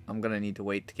 I'm gonna need to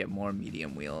wait to get more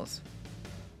medium wheels.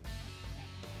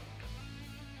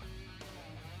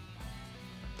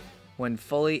 When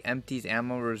fully empties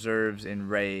ammo reserves in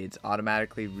raids,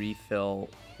 automatically refill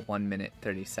 1 minute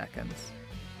 30 seconds.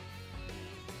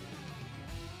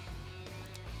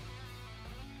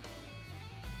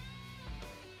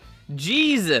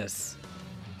 Jesus!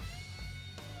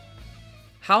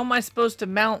 How am I supposed to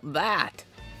mount that?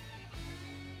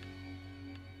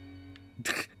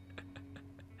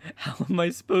 How am I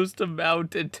supposed to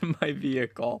mount it to my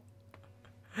vehicle?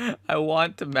 I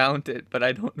want to mount it, but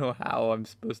I don't know how I'm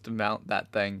supposed to mount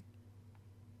that thing.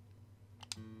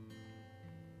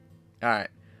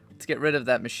 Alright, let's get rid of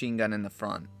that machine gun in the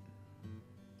front.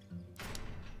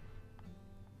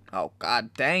 Oh,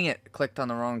 god dang it. I clicked on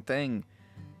the wrong thing.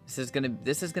 This is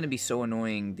gonna be so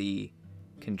annoying, the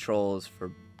controls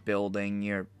for building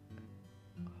your...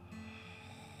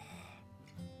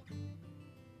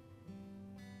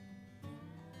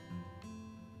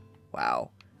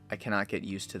 Wow. I cannot get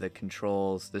used to the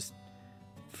controls. This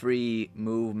free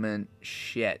movement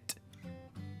shit.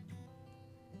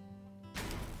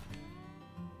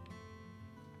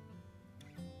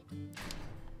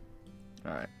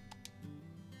 Alright.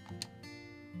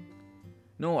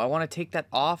 No, I want to take that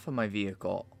off of my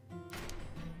vehicle.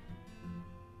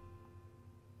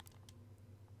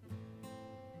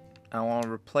 I want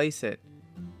to replace it.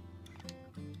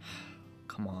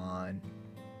 Come on.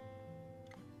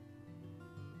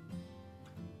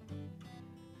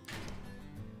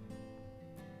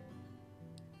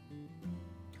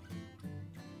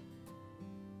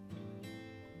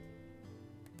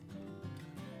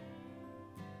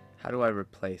 How do I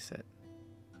replace it?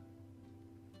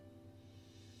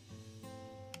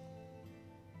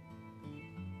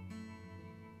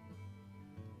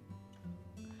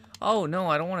 Oh, no,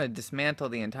 I don't want to dismantle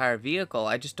the entire vehicle.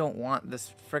 I just don't want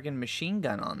this friggin' machine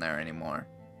gun on there anymore.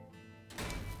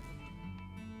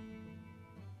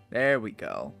 There we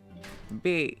go.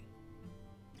 B.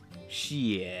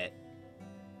 Shit.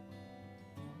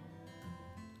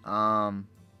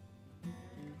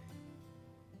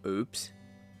 Oops.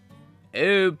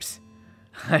 Oops.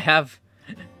 I have...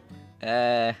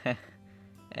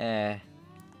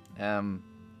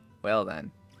 well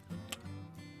then.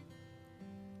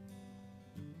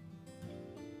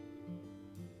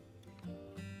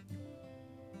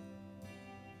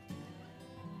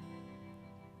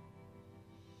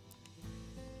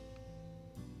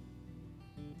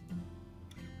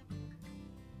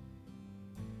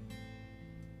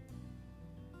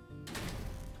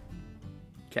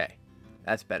 Okay,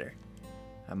 that's better.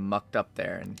 I mucked up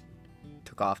there and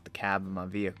took off the cab of my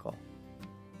vehicle.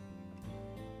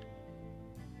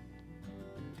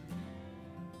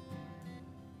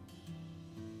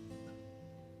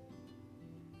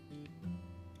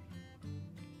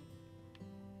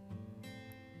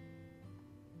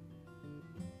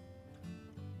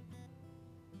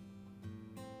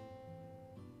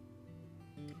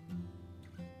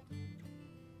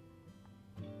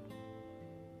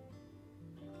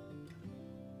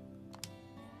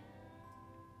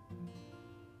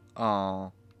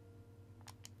 Oh.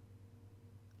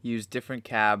 Use different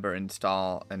cab or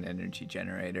install an energy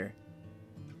generator.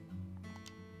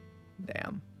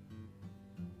 Damn.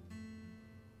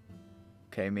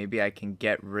 Okay, maybe I can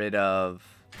get rid of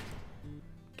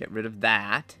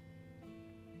that.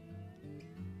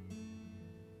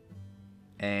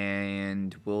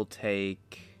 And we'll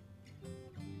take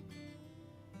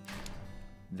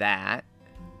that.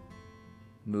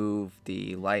 Move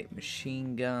the light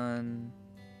machine gun.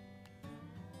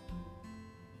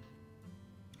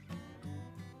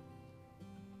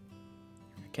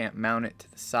 Can't mount it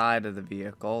to the side of the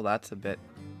vehicle. That's a bit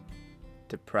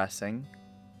depressing.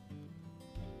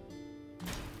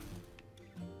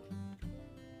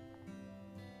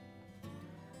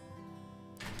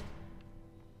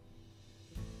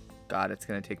 God, it's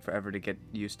gonna take forever to get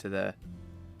used to the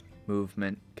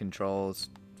movement controls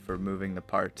for moving the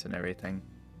parts and everything.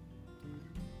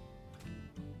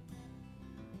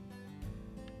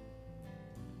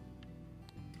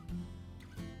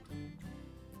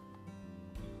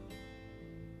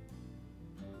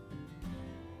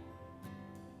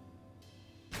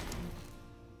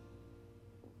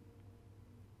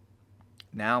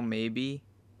 Now maybe?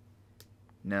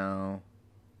 No.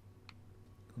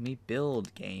 Let me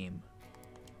build game.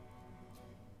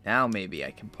 Now maybe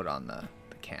I can put on the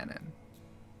cannon.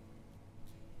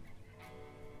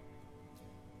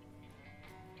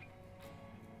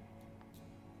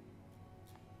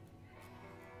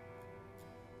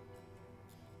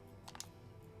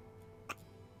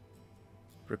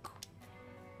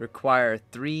 Require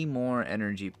 3 more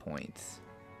energy points.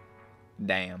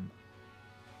 Damn.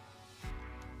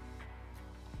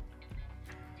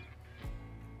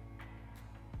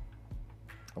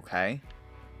 Okay.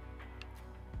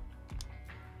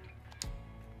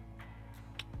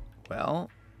 Well,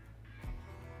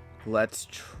 let's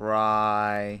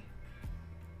try...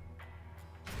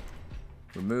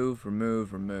 Remove,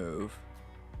 remove, remove.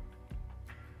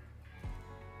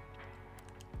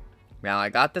 Now, I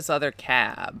got this other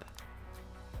cab.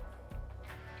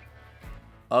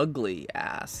 Ugly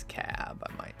ass cab,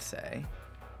 I might say.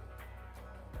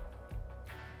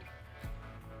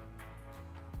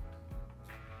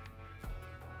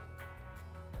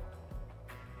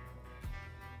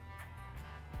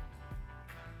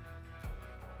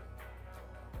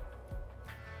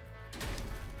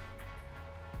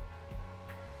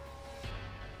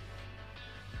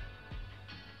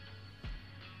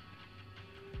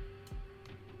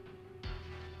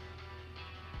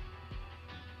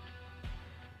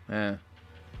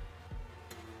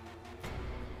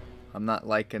 I'm not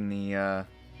liking the,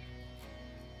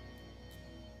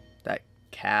 that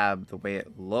cab, the way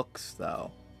it looks,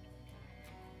 though.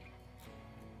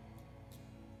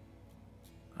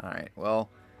 Alright, well,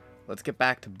 let's get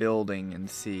back to building and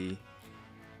see.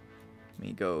 Let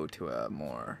me go to a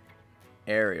more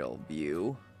aerial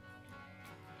view.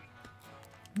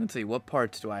 Let's see, what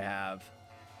parts do I have?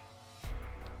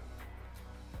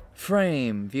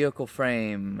 Frame, vehicle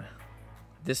frame.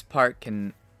 This part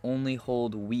can only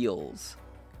hold wheels,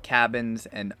 cabins,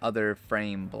 and other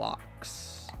frame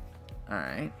blocks.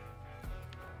 Alright.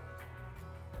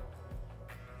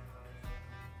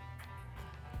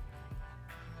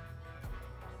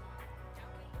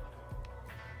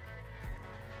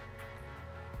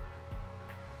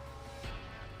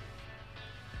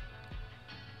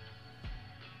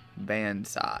 Van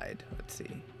side, let's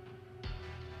see.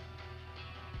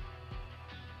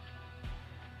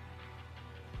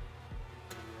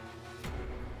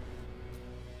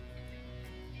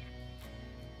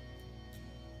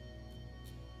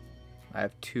 I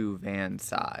have 2 van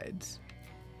sides.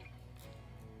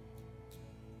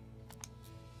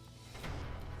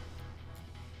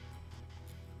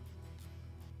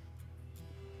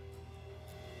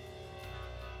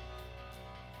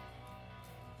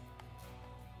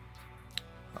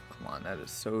 Oh, come on, that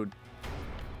is so...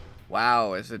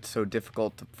 Wow, is it so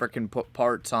difficult to frickin' put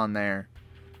parts on there?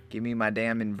 Give me my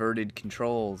damn inverted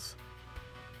controls.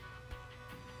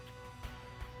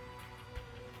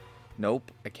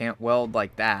 Nope, I can't weld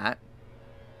like that.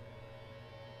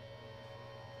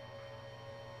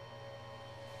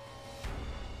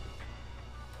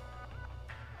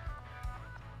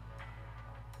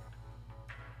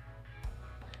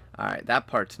 Alright, that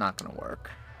part's not gonna work.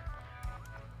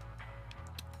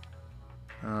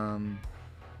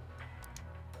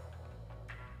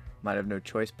 Might have no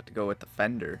choice but to go with the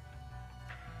fender.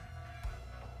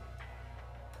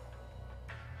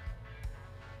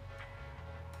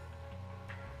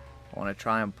 I want to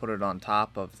try and put it on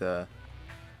top of the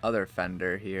other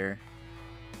fender here.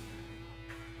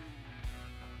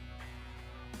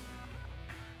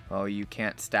 Oh, you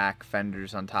can't stack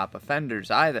fenders on top of fenders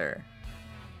either.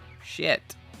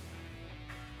 Shit.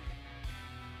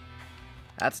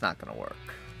 That's not gonna work.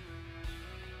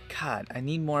 God, I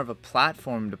need more of a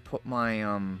platform to put my,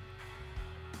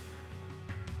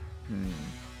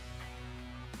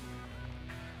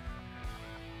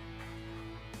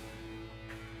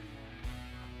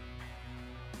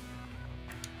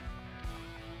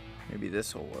 Maybe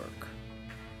this will work.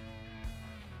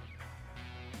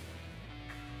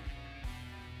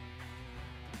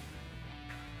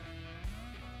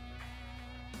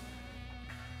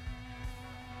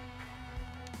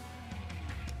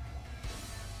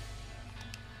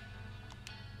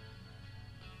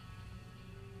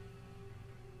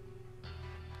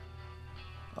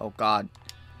 Oh God.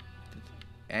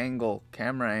 Angle,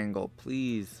 camera angle,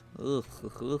 please. Ugh.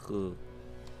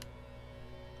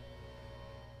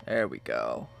 There we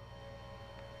go.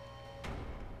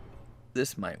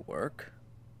 This might work.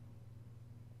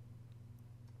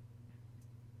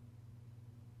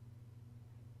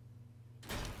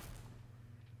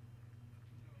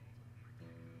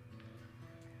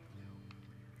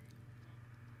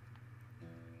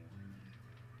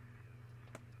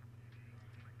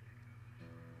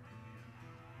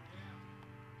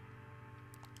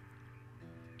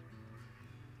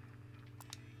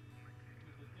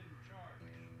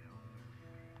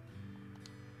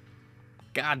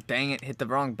 God dang it, hit the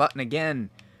wrong button again.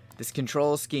 This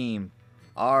control scheme.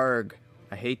 Arg.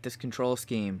 I hate this control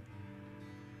scheme.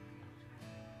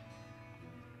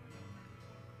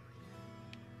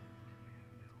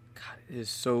 It is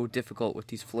so difficult with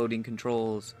these floating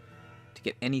controls to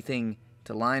get anything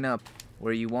to line up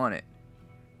where you want it.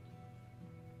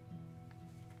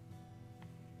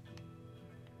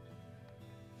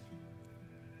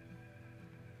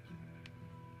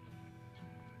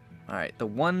 Alright, the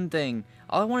one thing,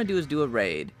 all I want to do is do a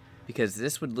raid, because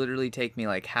this would literally take me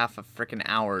like half a freaking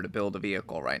hour to build a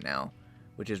vehicle right now,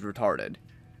 which is retarded.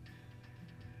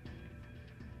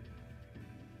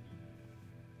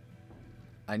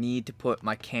 I need to put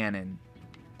my cannon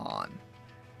on.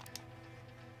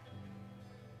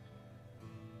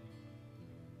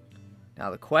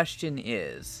 Now the question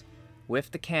is,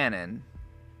 with the cannon,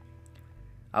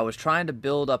 I was trying to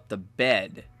build up the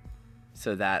bed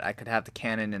so that I could have the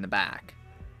cannon in the back.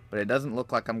 But it doesn't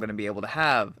look like I'm going to be able to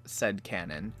have said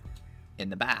cannon in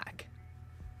the back.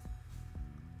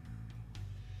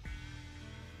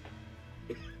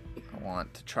 I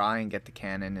want to try and get the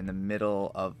cannon in the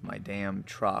middle of my damn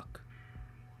truck,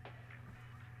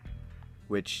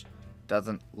 which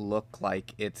doesn't look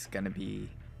like it's going to be...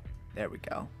 There we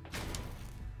go.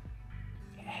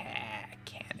 Yeah,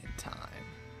 cannon time.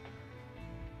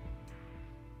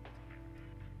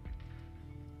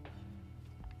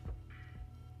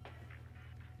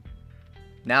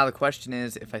 Now the question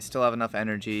is if I still have enough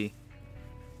energy.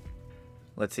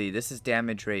 Let's see, this is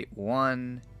damage rate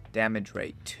 1, damage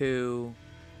rate 2.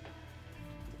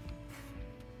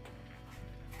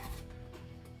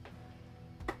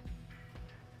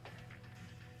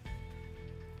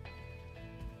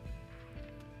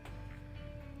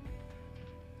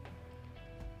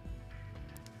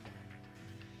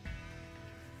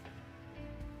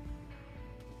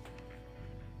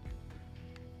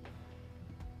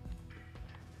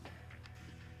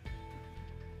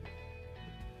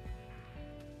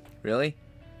 Really?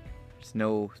 There's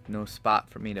no spot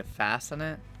for me to fasten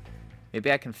it?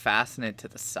 Maybe I can fasten it to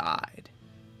the side.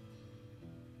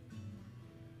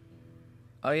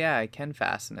 Oh yeah, I can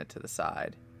fasten it to the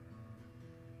side.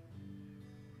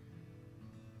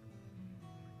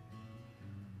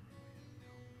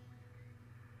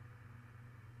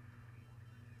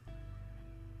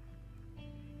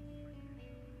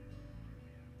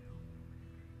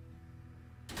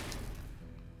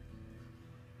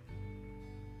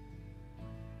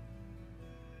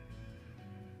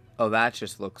 Oh, that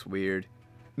just looks weird.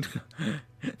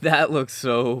 That looks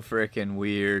so freaking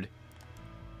weird.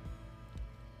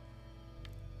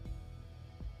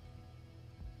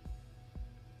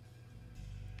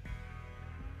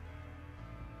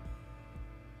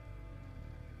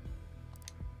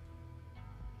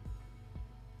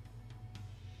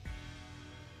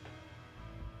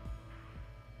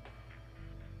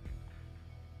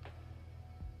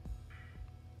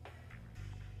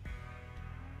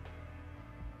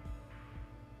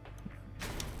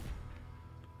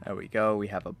 There we go, we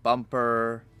have a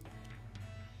bumper.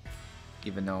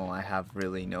 Even though I have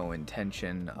really no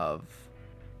intention of...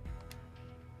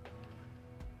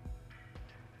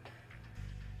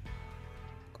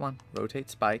 Come on, rotate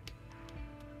spike.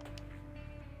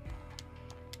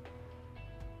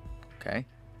 Okay.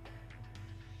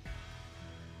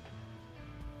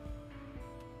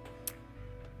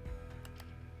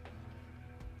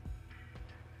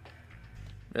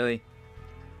 Really?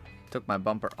 Took my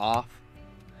bumper off.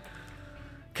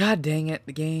 God dang it,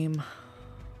 the game.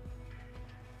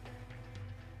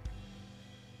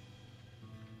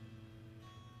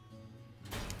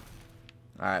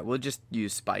 Alright, we'll just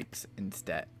use spikes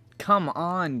instead. Come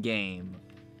on, game.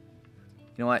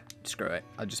 You know what? Screw it.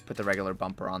 I'll just put the regular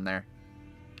bumper on there.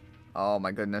 Oh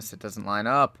my goodness, it doesn't line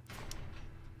up.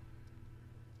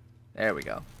 There we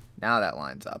go. Now that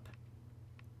lines up.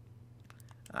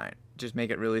 Alright, just make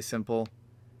it really simple.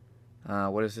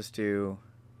 What does this do?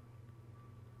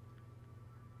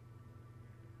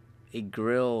 A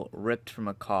grill ripped from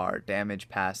a car. Damage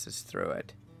passes through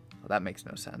it. Well, that makes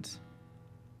no sense.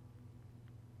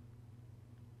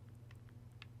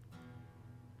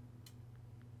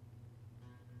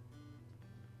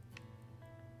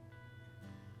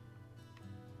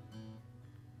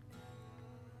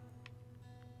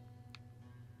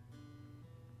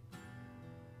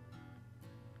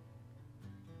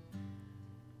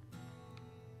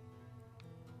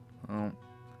 Oh.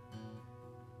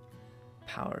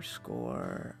 Power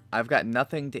score. I've got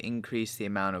nothing to increase the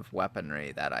amount of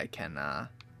weaponry that I can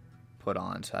put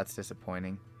on, so that's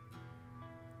disappointing.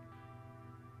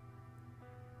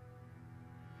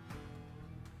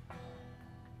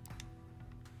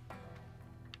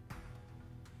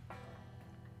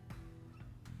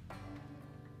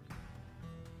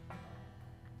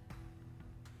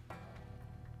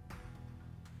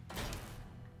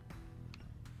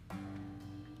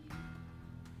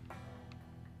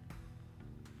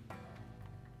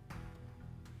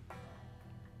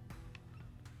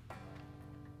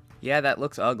 Yeah, that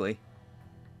looks ugly.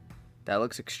 That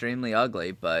looks extremely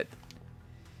ugly, but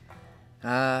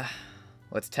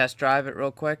let's test drive it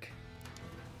real quick.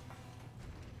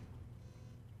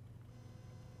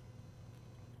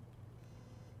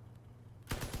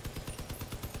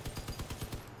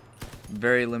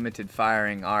 Very limited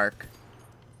firing arc.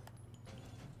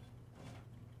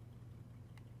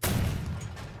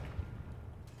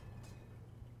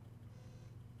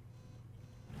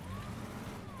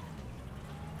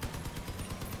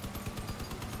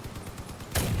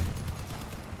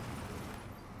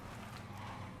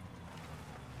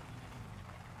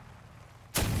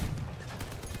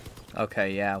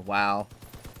 Okay, yeah, wow.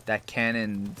 That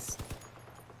cannon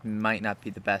might not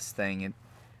be the best thing.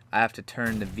 I have to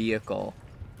turn the vehicle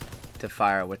to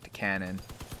fire with the cannon.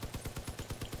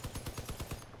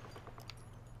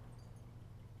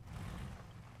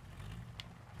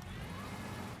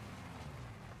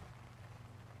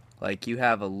 Like, you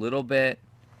have a little bit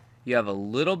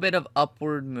of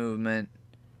upward movement.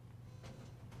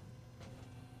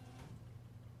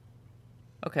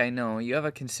 Okay, no, you have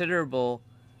a considerable...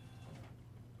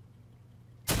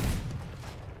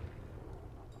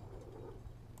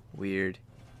 Weird.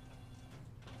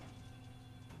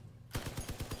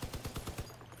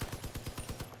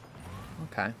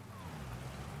 Okay.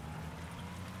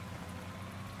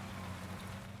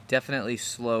 Definitely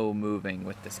slow moving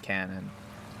with this cannon.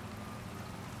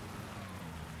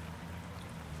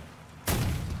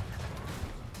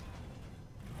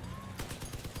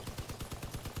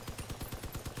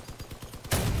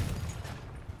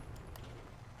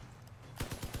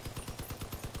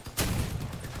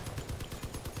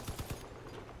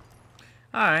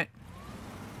 Alright.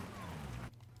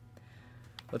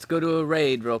 Let's go to a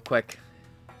raid real quick.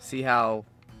 See how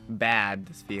bad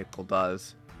this vehicle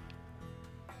does.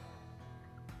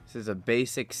 This is a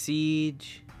basic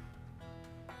siege.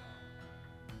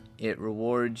 It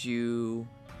rewards you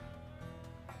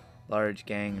large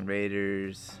gang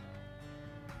raiders.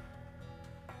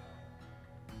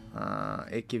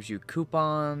 It gives you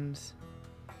coupons.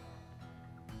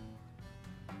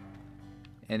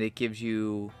 And it gives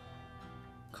you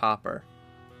copper.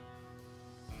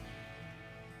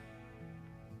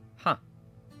 Huh.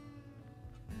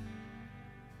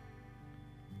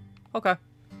 Okay.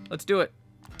 Let's do it.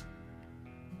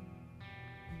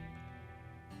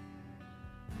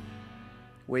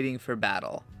 Waiting for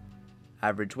battle.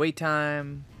 Average wait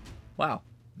time. Wow.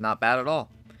 Not bad at all.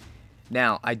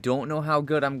 Now, I don't know how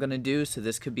good I'm going to do, so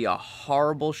this could be a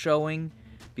horrible showing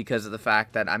because of the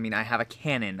fact that, I mean, I have a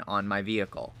cannon on my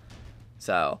vehicle.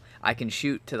 So, I can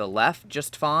shoot to the left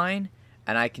just fine,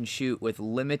 and I can shoot with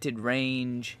limited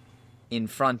range in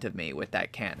front of me with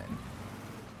that cannon.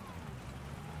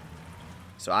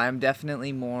 So, I am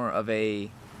definitely more of a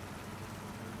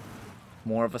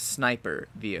sniper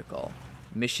vehicle.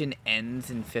 Mission ends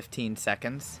in 15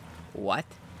 seconds. What?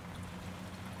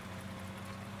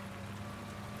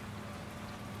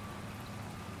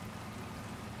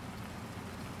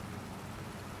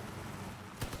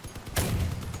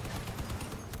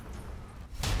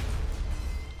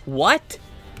 What?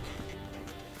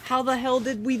 How the hell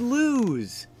did we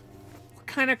lose? What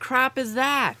kind of crap is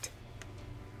that?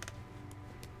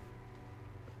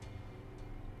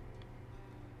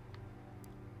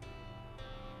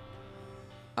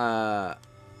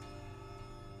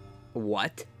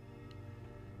 What?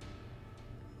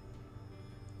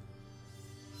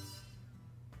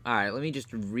 Alright, let me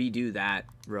just redo that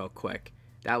real quick.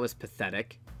 That was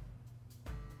pathetic.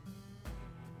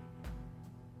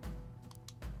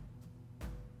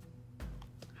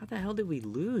 How the hell did we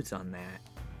lose on that?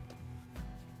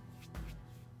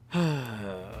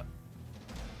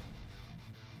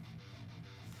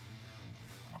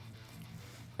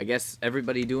 I guess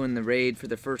everybody doing the raid for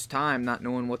the first time, not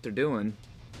knowing what they're doing.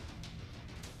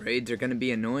 Raids are gonna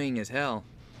be annoying as hell.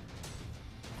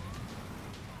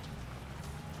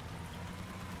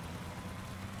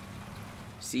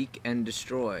 Seek and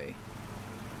destroy.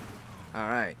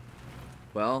 Alright.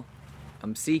 Well,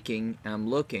 I'm seeking, I'm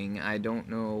looking, I don't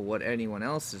know what anyone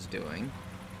else is doing.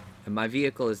 And my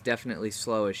vehicle is definitely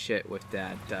slow as shit with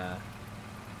that,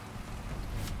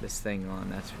 this thing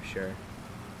on, that's for sure.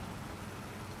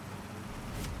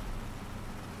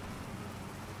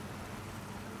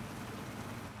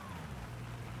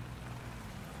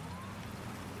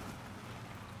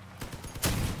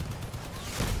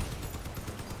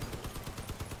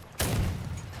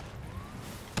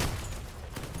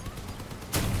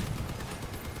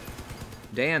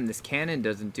 Damn, this cannon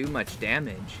doesn't do much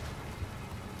damage.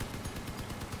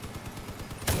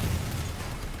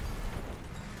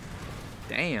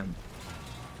 Damn.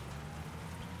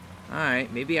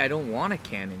 Alright, maybe I don't want a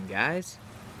cannon, guys.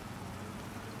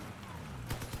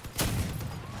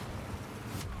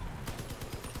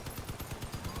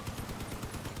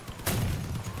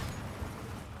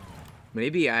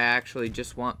 Maybe I actually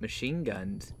just want machine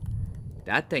guns.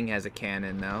 That thing has a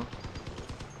cannon, though.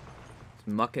 It's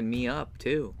mucking me up,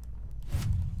 too.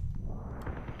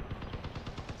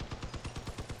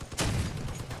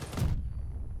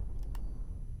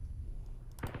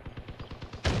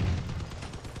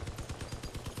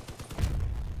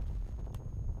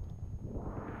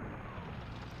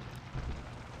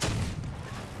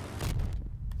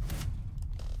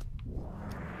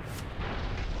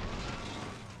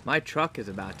 My truck is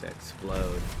about to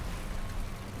explode.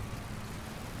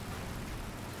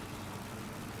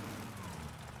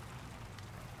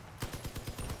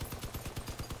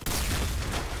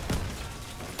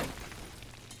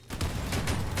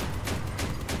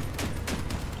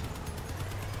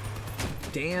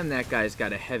 Damn, that guy's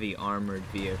got a heavy armored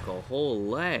vehicle.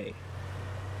 Holy.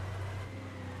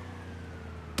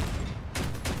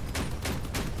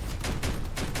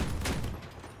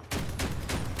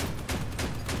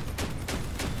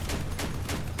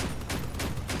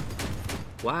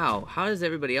 Wow, how does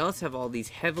everybody else have all these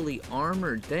heavily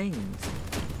armored things?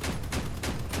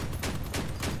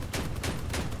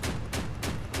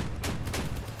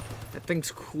 That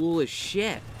thing's cool as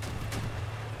shit.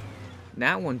 And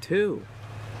that one too.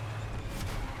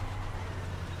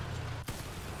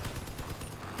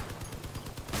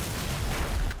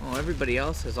 Oh, everybody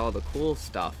else has all the cool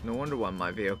stuff. No wonder why my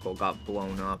vehicle got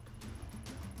blown up.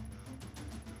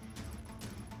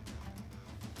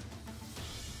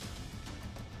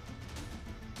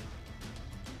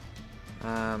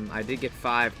 I did get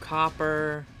 5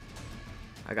 copper.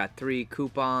 I got 3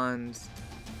 coupons.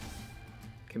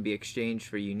 Can be exchanged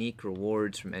for unique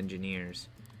rewards from engineers.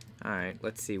 Alright,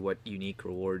 let's see what unique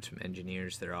rewards from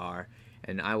engineers there are.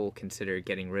 And I will consider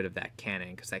getting rid of that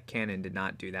cannon, because that cannon did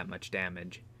not do that much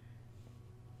damage.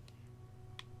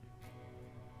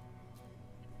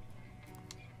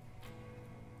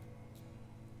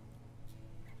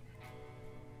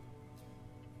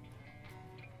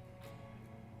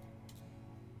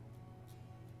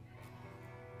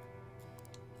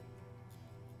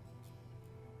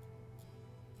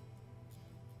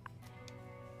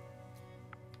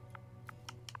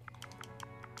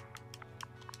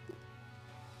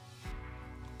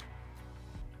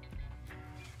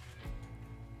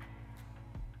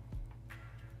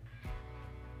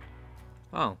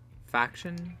 Oh,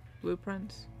 faction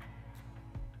blueprints?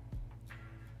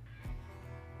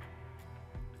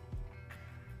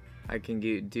 I can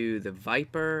do the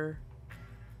Viper.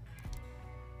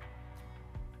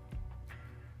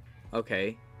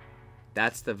 Okay,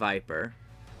 that's the Viper.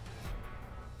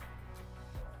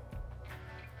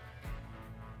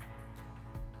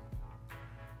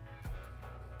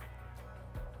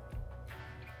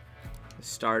 The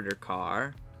starter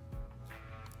car.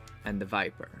 And the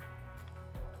Viper.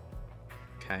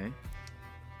 Okay.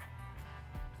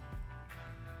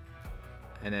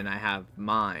 And then I have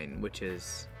mine, which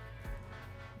is...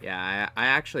 Yeah, I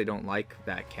actually don't like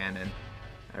that cannon.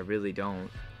 I really don't.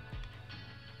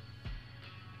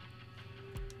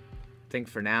 I think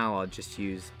for now I'll just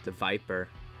use the Viper.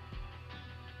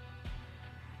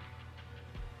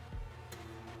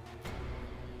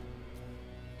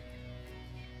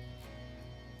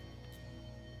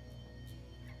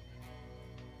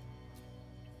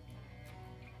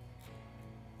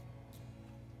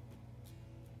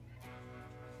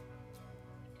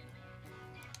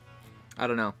 I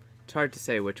don't know. It's hard to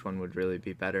say which one would really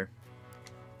be better.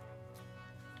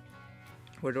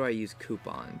 Where do I use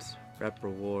coupons? Rep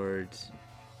rewards.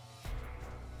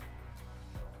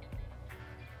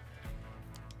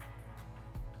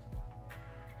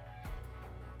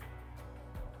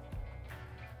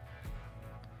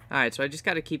 Alright, so I just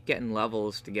gotta keep getting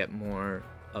levels to get more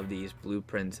of these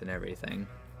blueprints and everything.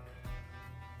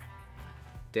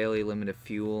 Daily limit of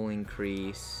fuel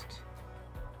increased.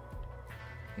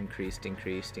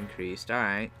 Increased.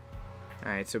 Alright.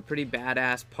 Alright, so pretty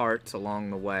badass parts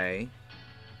along the way.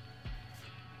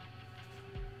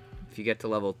 If you get to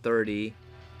level 30,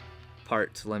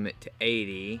 parts limit to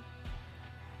 80.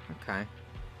 Okay.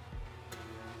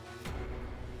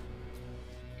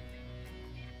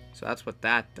 So that's what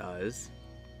that does.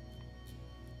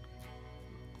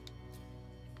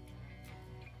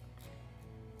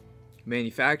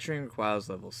 Manufacturing requires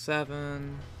level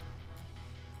 7.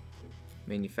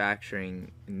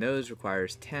 Manufacturing in those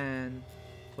requires 10.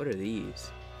 What are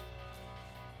these?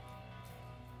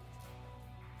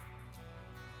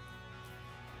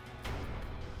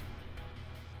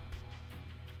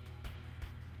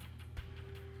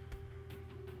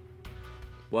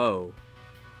 Whoa.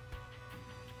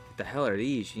 What the hell are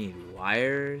these? You need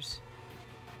wires,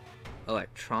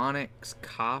 electronics,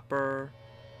 copper,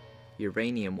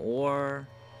 uranium ore.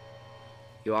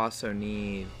 You also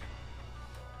need...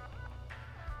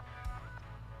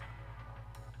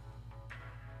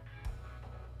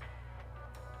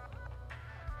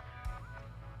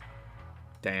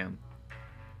 Damn.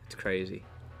 It's crazy.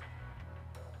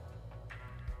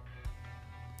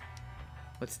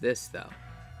 What's this, though?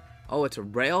 Oh, it's a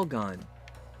railgun.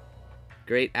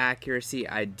 Great accuracy,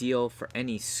 ideal for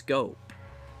any scope.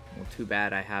 Well, too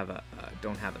bad I have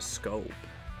don't have a scope.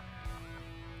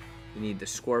 You need the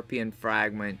scorpion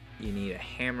fragment. You need a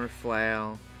hammer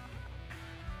flail.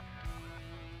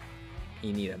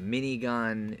 You need a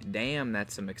minigun. Damn,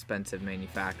 that's some expensive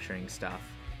manufacturing stuff.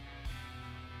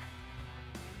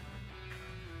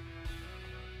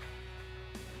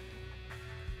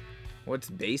 What's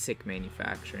basic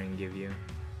manufacturing give you?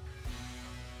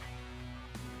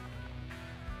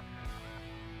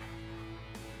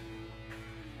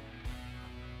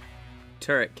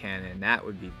 Turret cannon, that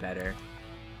would be better.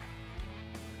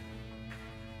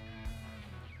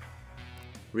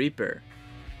 Reaper.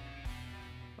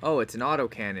 Oh, it's an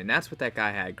autocannon. That's what that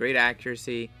guy had. Great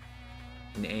accuracy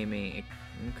and aiming.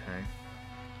 Okay.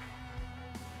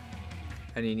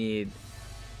 And you need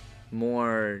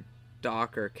more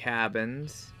Docker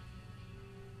cabins.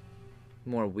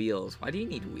 More wheels. Why do you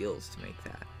need wheels to make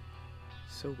that?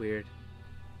 So weird.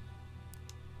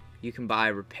 You can buy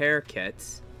repair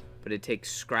kits, but it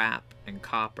takes scrap and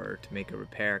copper to make a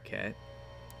repair kit.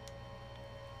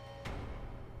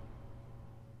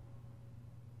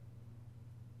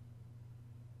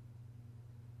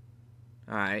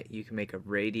 Alright, you can make a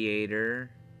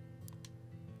radiator,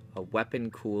 a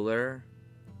weapon cooler,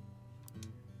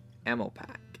 ammo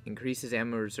pack. Increases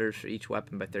ammo reserves for each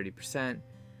weapon by 30%.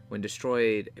 When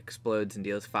destroyed, explodes and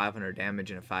deals 500 damage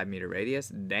in a 5-meter radius.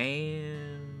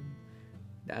 Damn.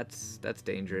 That's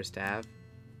dangerous to have.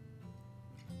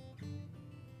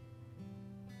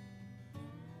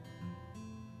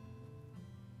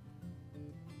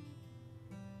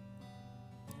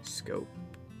 Scope.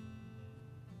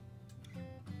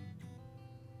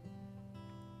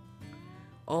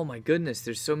 Oh my goodness,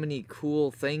 there's so many cool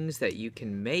things that you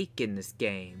can make in this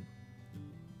game.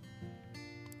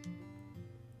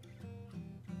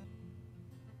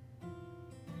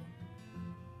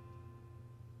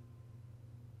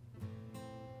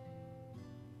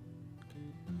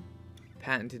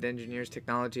 Patented engineers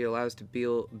technology allows to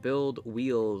build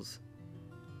wheels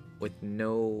with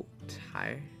no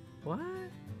tire. What?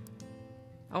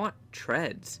 I want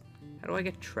treads. How do I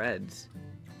get treads?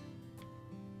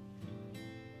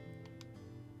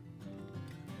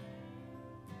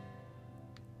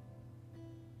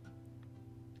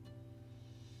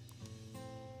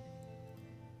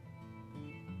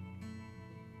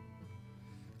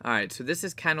 Alright, so this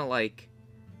is kind of like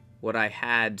what I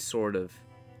had sort of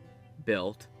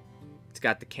built. It's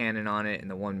got the cannon on it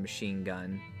and the one machine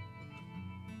gun.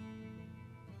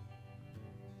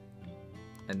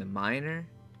 And the miner.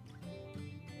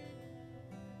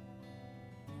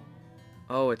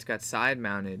 Oh, it's got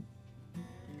side-mounted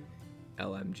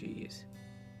LMGs.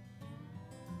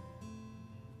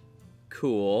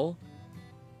 Cool.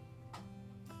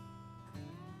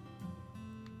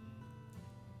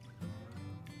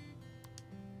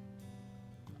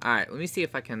 Alright, let me see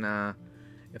if I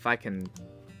can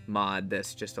mod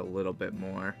this just a little bit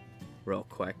more real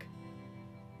quick.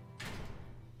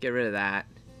 Get rid of that.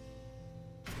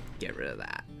 Get rid of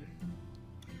that.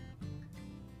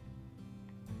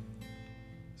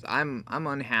 So I'm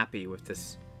unhappy with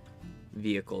this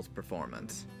vehicle's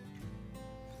performance.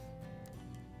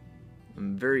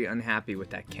 I'm very unhappy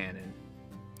with that cannon.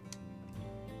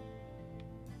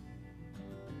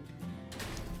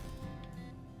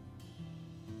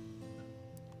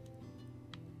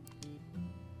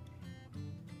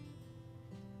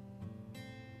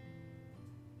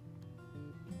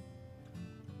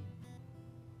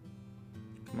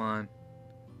 Come on.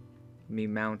 Let me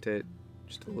mount it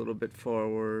just a little bit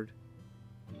forward.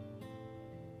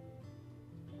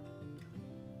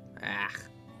 Ah.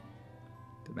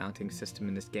 The mounting system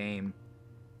in this game.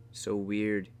 So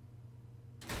weird.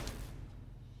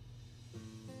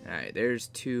 Alright, there's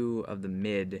two of the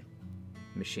mid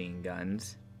machine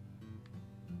guns.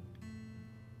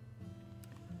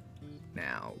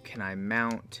 Now, can I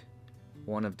mount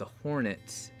one of the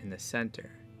Hornets in the center?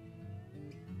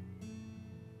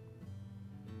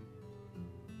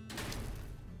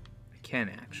 Can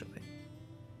actually.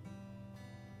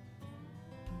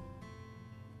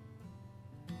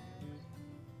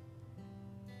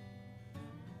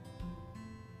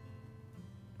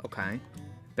 Okay.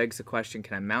 Begs the question,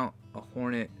 can I mount a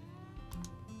Hornet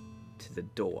to the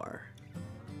door?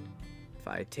 If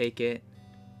I take it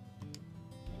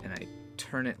and I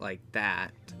turn it like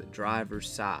that to the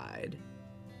driver's side.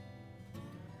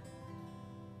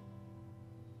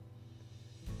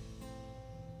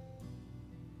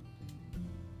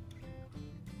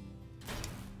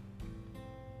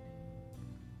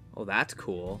 Oh, that's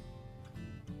cool.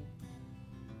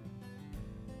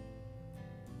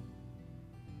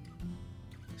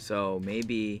 So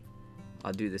maybe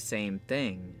I'll do the same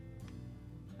thing.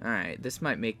 Alright, this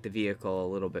might make the vehicle a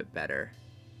little bit better.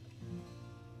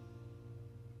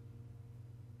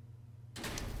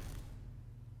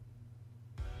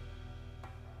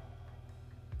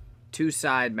 Two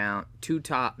side mount, two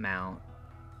top mount.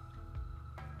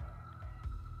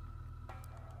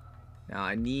 Now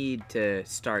I need to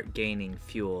start gaining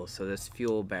fuel, so this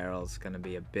fuel barrel is going to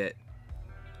be a bit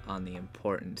on the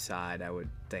important side, I would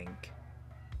think.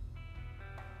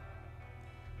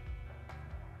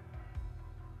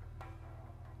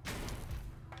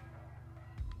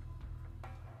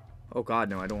 Oh god,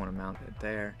 no, I don't want to mount it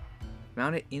there.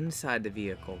 Mount it inside the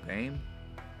vehicle, game.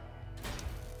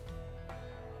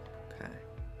 Okay.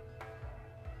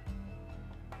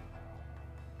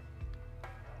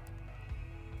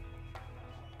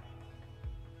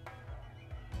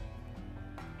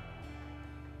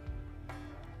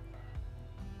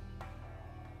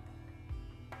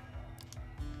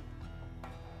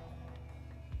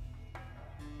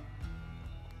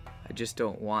 I just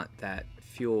don't want that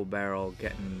fuel barrel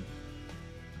getting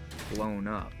blown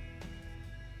up.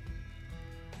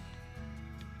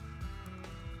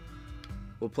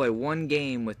 We'll play one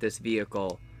game with this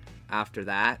vehicle after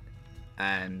that,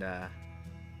 and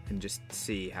just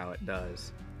see how it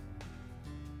does.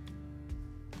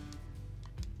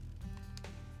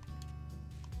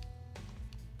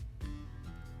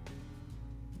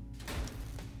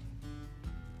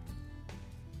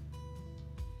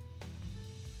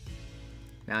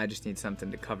 Now I just need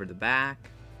something to cover the back.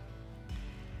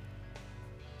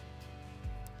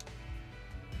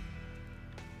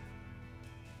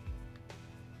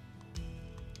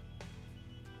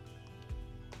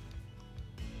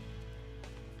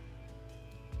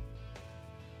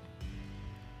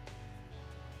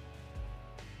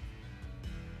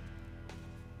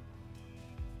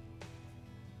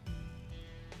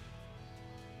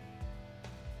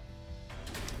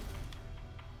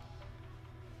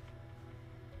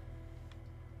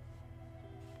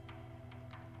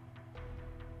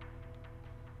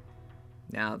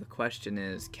 Now the question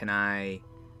is, can I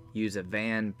use a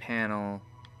van panel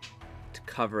to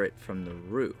cover it from the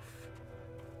roof?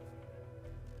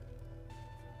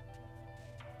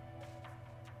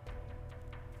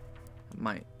 I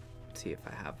might see if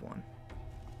I have one.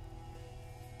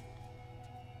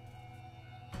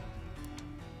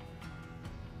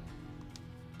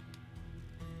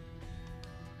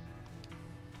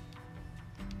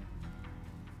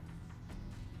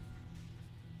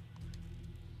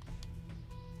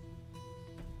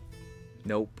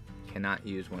 Nope, cannot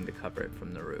use one to cover it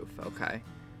from the roof. Okay.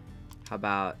 How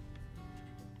about,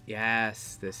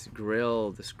 yes, this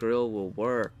grill will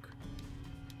work.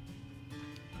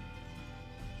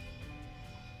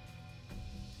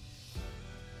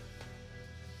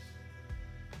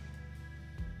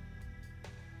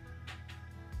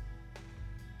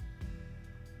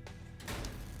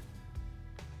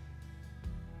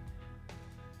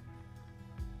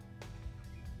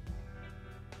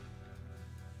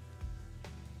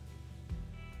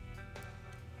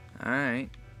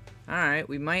 Alright,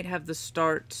 we might have the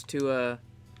starts to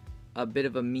a bit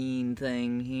of a mean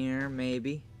thing here,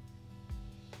 maybe.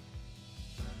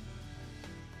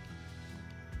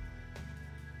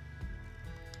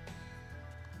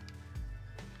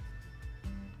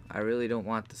 I really don't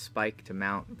want the spike to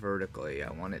mount vertically.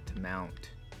 I want it to mount.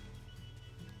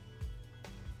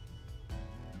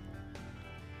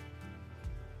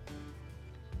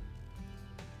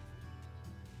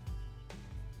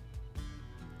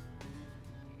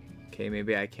 Okay,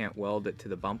 maybe I can't weld it to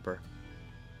the bumper.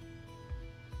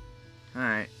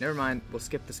 Alright, never mind. We'll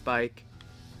skip the spike.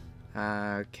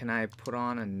 Can I put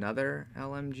on another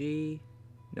LMG?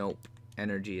 Nope.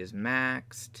 Energy is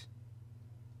maxed.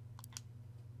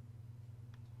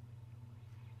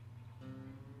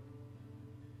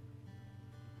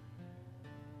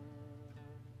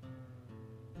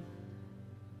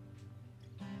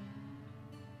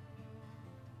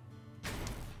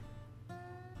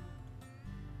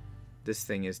 This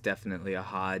thing is definitely a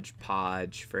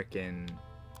hodgepodge frickin'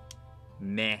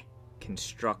 meh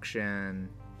construction.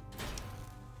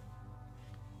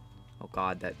 Oh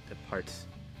god, the parts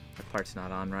That part's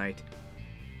not on right.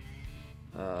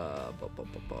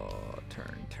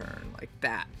 Turn like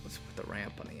that. Let's put the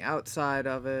ramp on the outside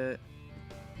of it.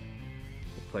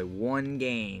 We'll play one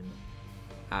game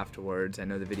afterwards. I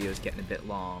know the video is getting a bit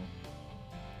long.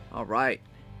 Alright.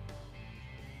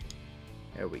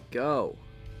 There we go.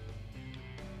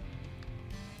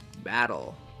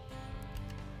 Battle.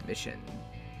 Mission.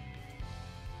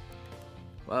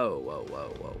 Whoa,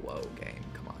 game.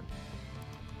 Come on.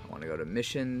 I want to go to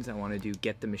missions. I want to do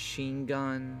get the machine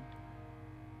gun.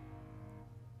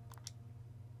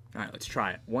 Alright, let's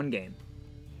try it. One game.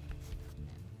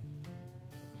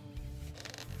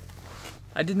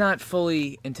 I did not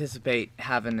fully anticipate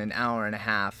having an hour and a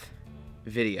half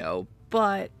video,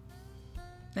 but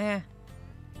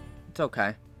it's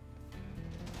okay.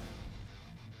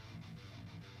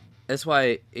 That's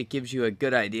why it gives you a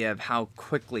good idea of how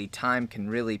quickly time can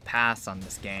really pass on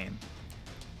this game.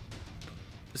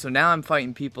 So now I'm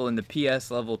fighting people in the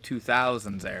PS level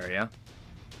 2000s area.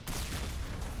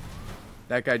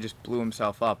 That guy just blew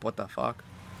himself up. What the fuck?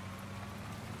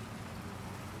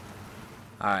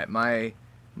 Alright, my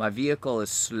vehicle is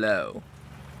slow.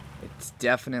 It's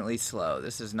definitely slow.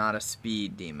 This is not a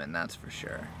speed demon, that's for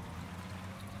sure.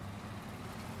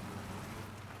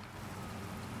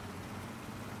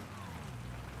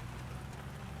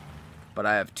 But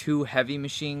I have 2 heavy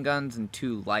machine guns and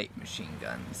 2 light machine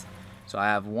guns. So I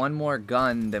have 1 more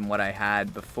gun than what I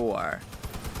had before.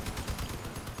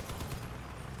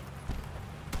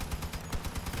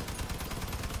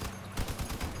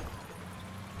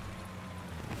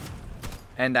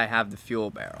 And I have the fuel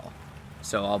barrel.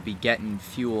 So I'll be getting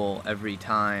fuel every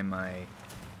time I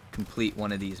complete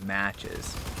one of these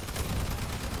matches.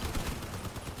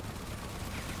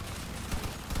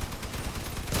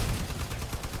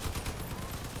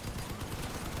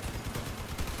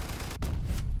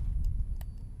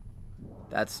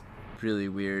 That's really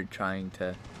weird trying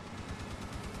to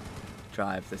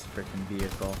drive this frickin'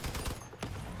 vehicle.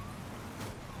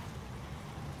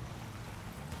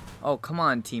 Oh, come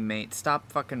on, teammate.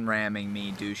 Stop fucking ramming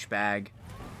me, douchebag.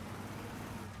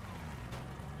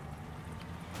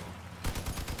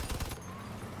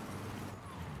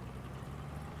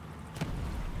 I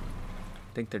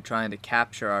think they're trying to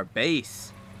capture our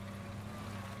base.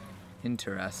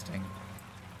 Interesting.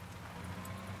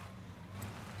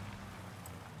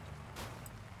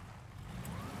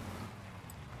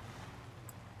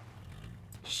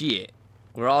 Shit.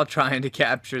 We're all trying to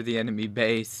capture the enemy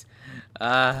base.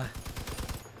 Yeah,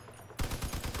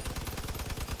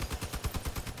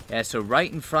 so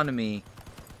right in front of me,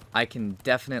 I can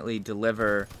definitely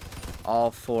deliver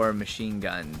all 4 machine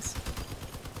guns.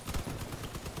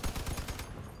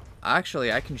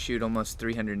 Actually, I can shoot almost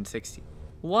 360.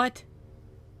 What?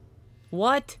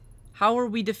 What? How are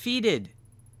we defeated?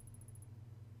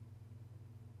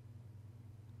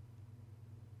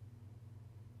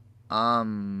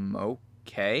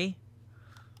 Okay.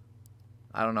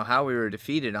 I don't know how we were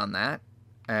defeated on that.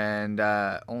 And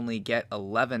only get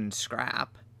 11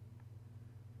 scrap.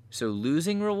 So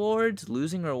losing rewards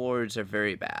are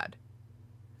very bad.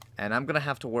 And I'm gonna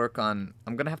have to work on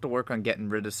getting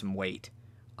rid of some weight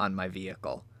on my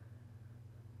vehicle.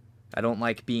 I don't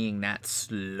like being that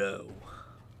slow.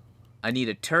 I need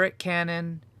a turret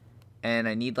cannon, and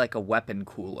I need like a weapon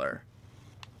cooler.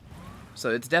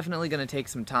 So it's definitely gonna take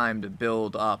some time to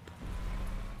build up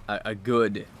a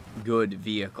good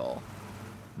vehicle.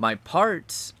 My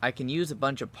parts, I can use a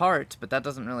bunch of parts, but that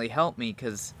doesn't really help me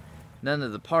because none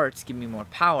of the parts give me more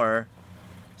power.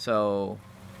 So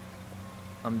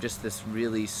I'm just this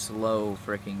really slow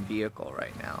freaking vehicle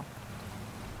right now.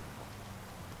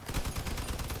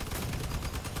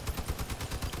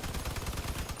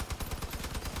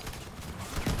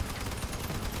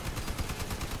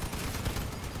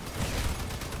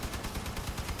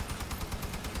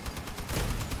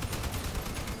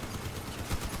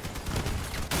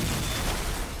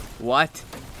 What?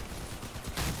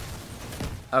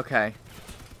 Okay.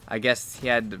 I guess he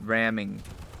had ramming.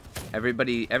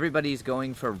 Everybody's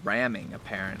going for ramming,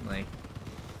 apparently.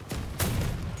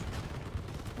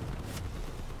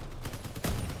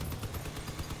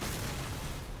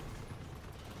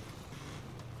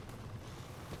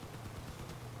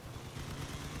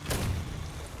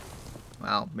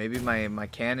 Wow, maybe my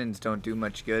cannons don't do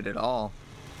much good at all.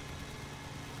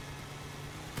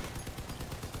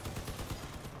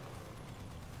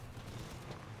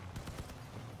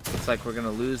 Looks like we're gonna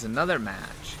lose another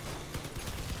match.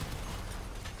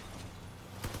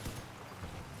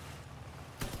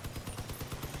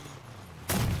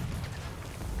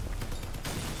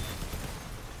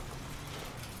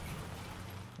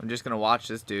 I'm just gonna watch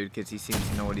this dude because he seems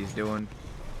to know what he's doing.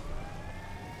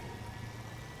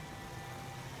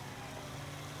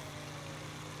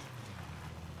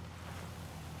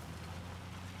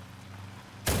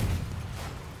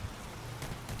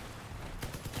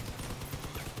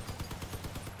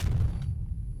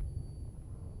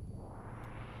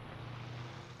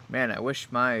 Man, I wish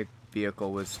my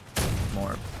vehicle was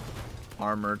more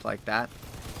armored like that.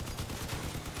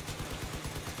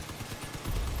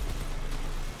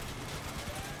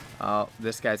 Oh,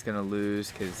 this guy's gonna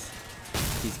lose because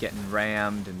he's getting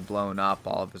rammed and blown up.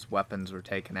 All of his weapons were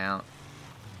taken out.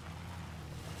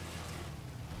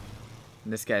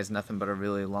 And this guy's nothing but a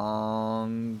really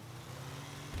long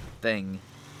thing.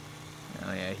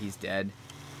 Oh yeah, he's dead.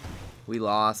 We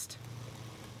lost.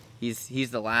 He's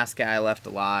the last guy left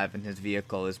alive, and his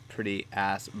vehicle is pretty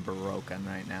ass broken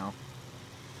right now.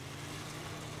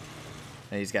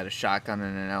 And he's got a shotgun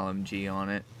and an LMG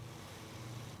on it.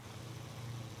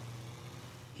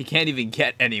 He can't even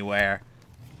get anywhere.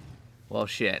 Well,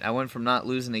 shit. I went from not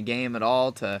losing a game at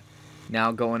all to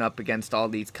now going up against all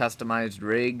these customized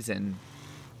rigs and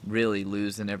really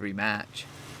losing every match.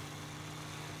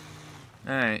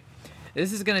 Alright.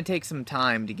 This is going to take some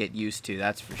time to get used to,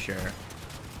 that's for sure.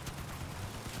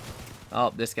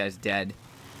 Oh, this guy's dead.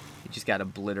 He just got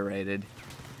obliterated.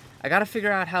 I gotta figure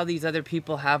out how these other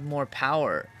people have more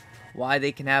power. Why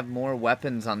they can have more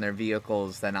weapons on their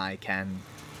vehicles than I can.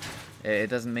 It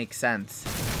doesn't make sense.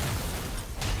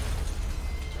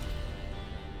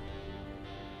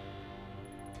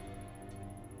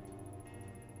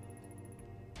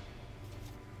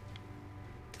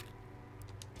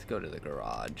 Let's go to the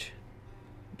garage.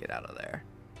 Get out of there.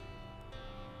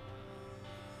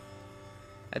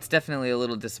 That's definitely a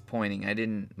little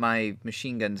disappointing. My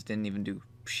machine guns didn't even do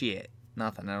shit.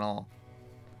 Nothing at all.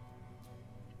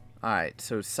 Alright,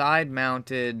 so side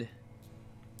mounted.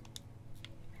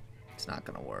 It's not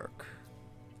gonna work.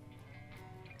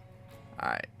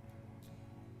 Alright.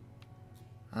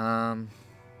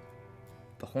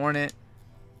 The Hornet,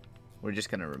 we're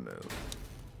just gonna remove.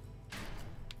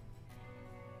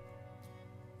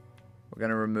 We're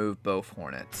gonna remove both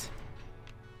Hornets.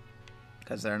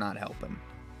 Because they're not helping.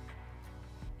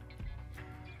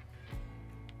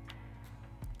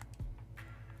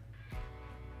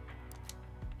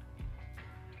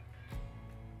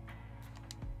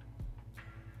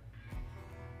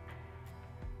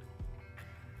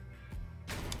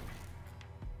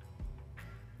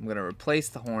 I'm going to replace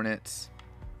the Hornets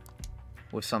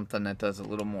with something that does a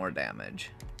little more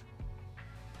damage.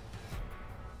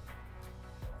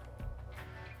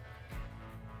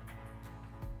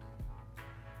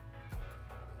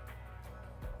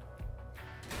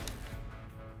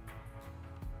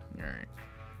 Alright.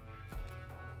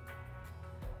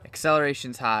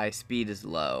 Acceleration's high, speed is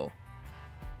low.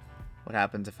 What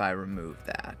happens if I remove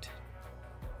that?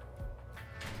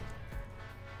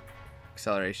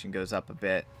 Acceleration goes up a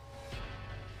bit.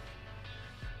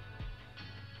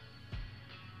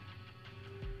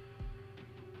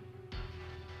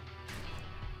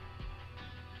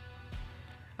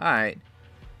 Alright,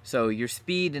 so your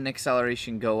speed and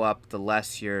acceleration go up the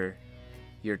less your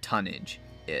tonnage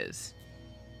is.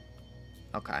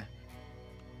 Okay.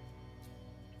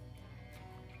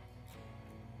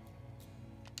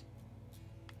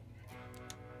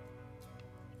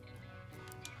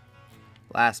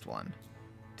 Last one.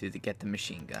 Get the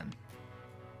machine gun.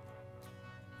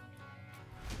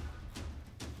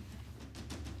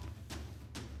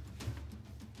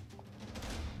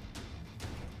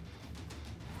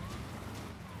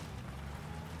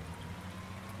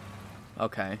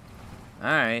 Okay.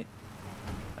 Alright.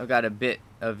 I've got a bit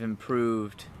of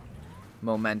improved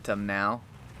momentum now.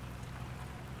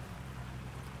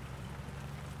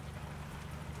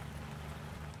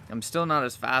 I'm still not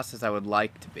as fast as I would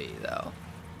like to be, though.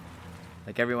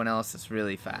 Like everyone else is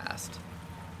really fast.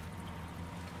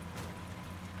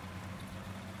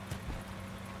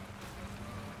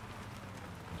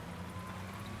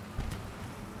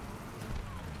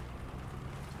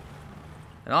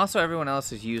 And also everyone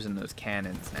else is using those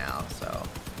cannons now, so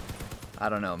I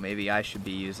don't know, maybe I should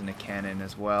be using a cannon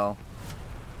as well.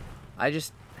 I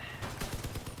just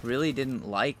really didn't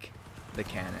like the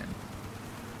cannon.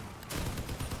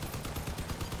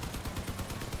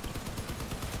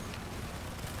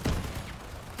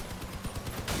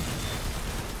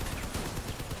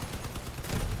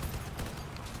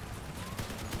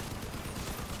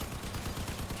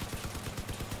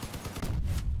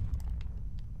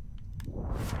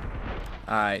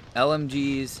 Alright,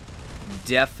 LMGs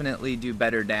definitely do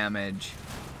better damage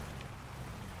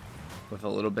with a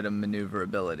little bit of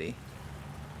maneuverability.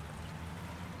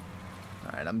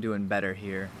 Alright, I'm doing better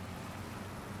here.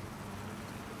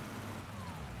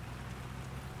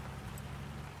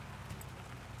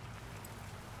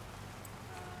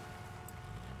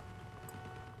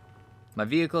 My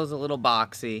vehicle is a little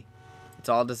boxy. It's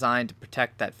all designed to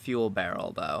protect that fuel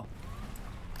barrel, though.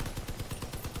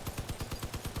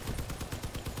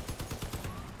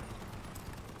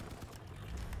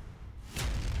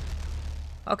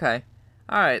 Okay.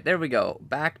 Alright, there we go.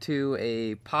 Back to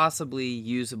a possibly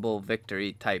usable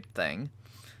victory type thing.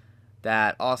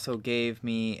 That also gave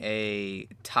me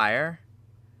a tire,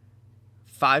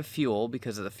 5 fuel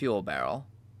because of the fuel barrel,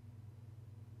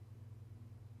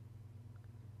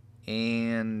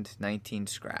 and 19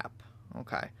 scrap.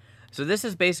 Okay. So this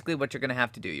is basically what you're going to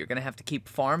have to do. You're going to have to keep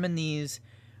farming these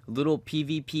little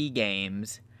PvP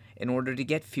games in order to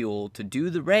get fuel to do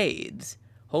the raids.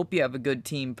 Hope you have a good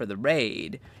team for the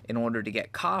raid in order to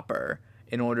get copper,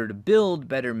 in order to build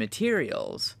better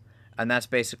materials. And that's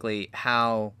basically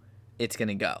how it's going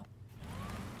to go.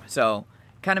 So,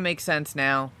 kind of makes sense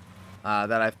now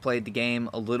that I've played the game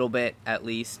a little bit at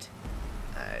least.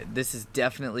 This is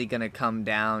definitely going to come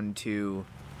down to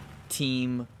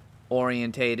team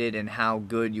orientated and how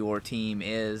good your team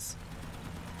is.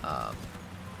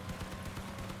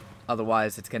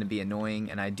 Otherwise, it's going to be annoying,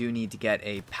 and I do need to get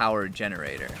a power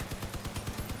generator.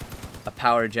 A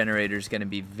power generator is going to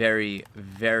be very,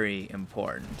 very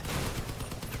important.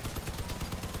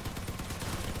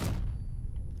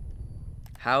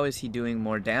 How is he doing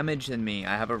more damage than me?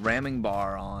 I have a ramming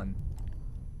bar on.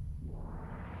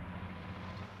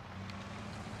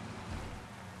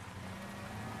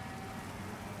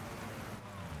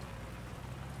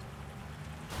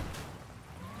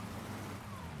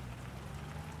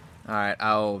 Alright,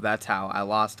 oh, that's how. I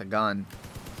lost a gun.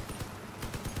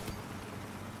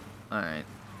 Alright.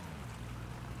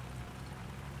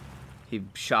 He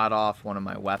shot off one of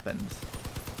my weapons.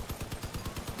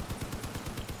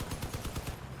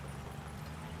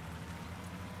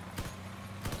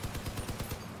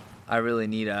 I really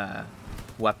need a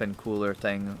weapon cooler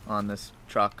thing on this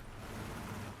truck.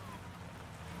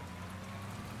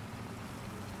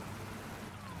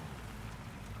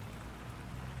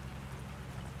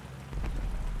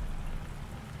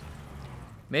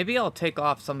 Maybe I'll take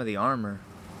off some of the armor.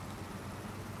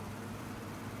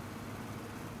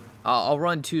 I'll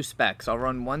run 2 specs. I'll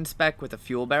run 1 spec with a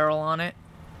fuel barrel on it,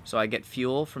 so I get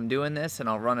fuel from doing this, and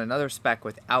I'll run another spec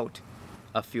without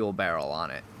a fuel barrel on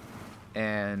it.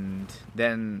 And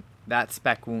then that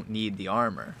spec won't need the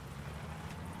armor.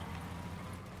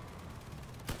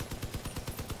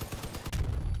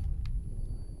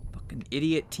 Fucking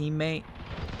idiot teammate.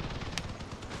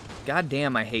 God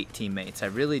damn, I hate teammates. I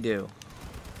really do.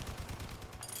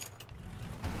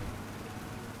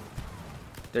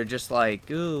 They're just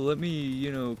like, oh, let me, you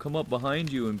know, come up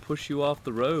behind you and push you off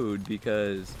the road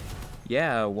because,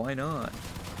 yeah, why not?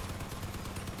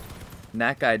 And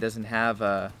that guy doesn't have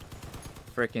a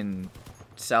frickin'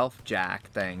 self-jack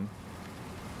thing.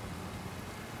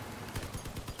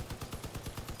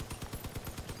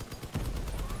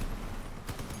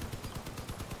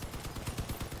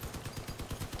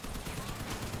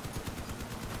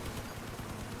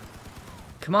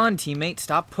 Come on, teammate,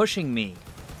 stop pushing me.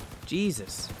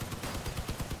 Jesus.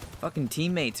 Fucking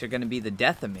teammates are gonna be the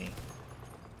death of me.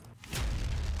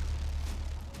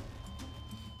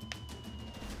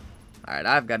 Alright,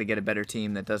 I've got to get a better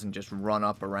team that doesn't just run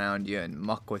up around you and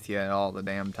muck with you all the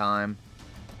damn time.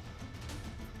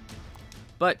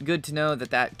 But good to know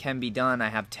that that can be done. I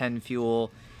have 10 fuel,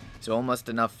 so almost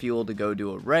enough fuel to go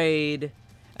do a raid.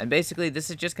 And basically, this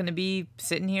is just gonna be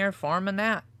sitting here farming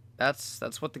that.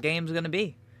 That's what the game's gonna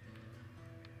be.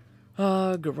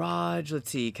 Garage, let's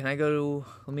see, can I go to,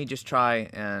 let me just try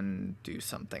and do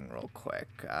something real quick.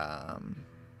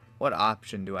 What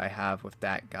option do I have with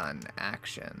that gun?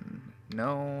 Action.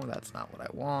 No, that's not what I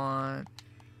want.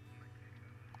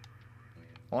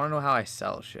 I want to know how I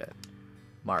sell shit.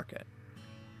 Market.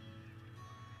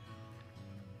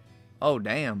 Oh,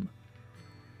 damn.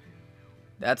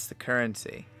 That's the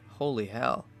currency. Holy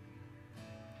hell.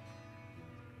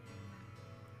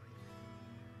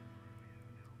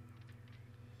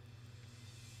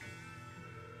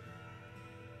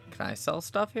 Can I sell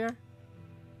stuff here?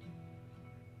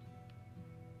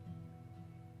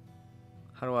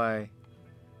 How do I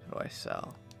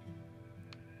sell?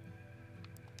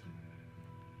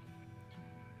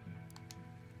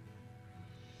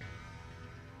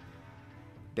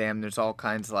 Damn, there's all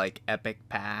kinds of like epic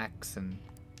packs and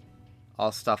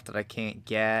all stuff that I can't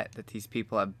get that these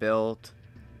people have built.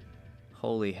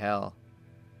 Holy hell.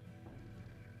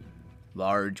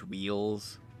 Large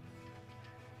wheels.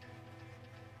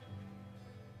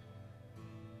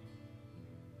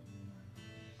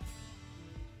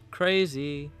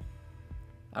 Crazy.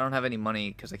 I don't have any money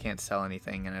because I can't sell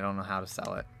anything and I don't know how to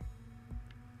sell it.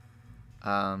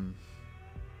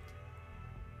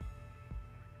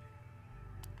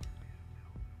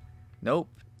 Nope,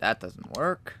 that doesn't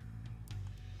work.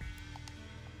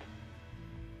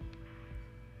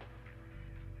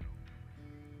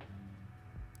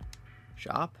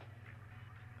 Shop?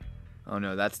 Oh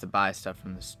no, that's to buy stuff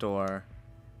from the store.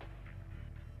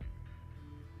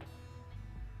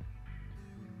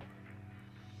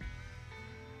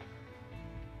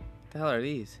 What the hell are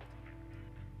these?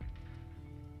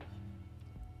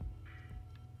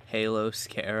 Halo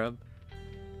Scarab?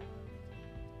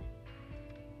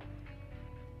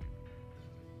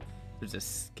 There's a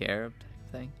scarab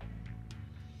thing.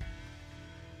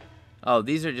 Oh,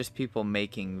 these are just people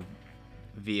making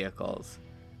vehicles.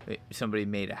 Wait, somebody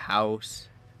made a house.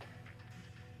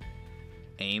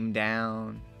 Aim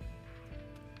down.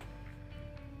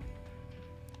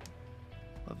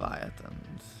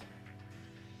 Leviathans.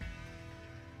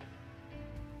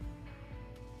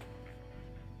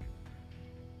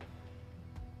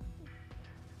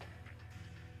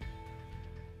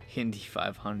 Indy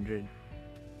 500.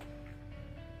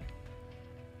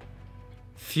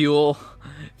 Fuel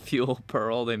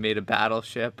Pearl. They made a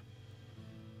battleship.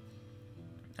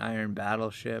 Iron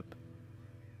battleship.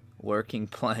 Working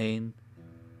plane.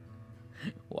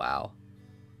 Wow.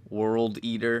 World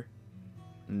Eater.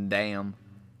 Damn.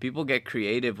 People get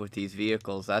creative with these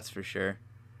vehicles, that's for sure.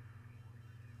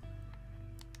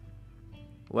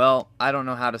 Well, I don't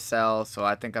know how to sell, so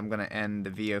I think I'm going to end the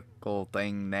vehicle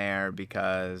thing there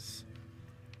because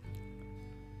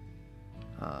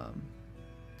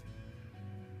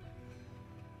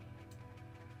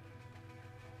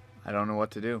I don't know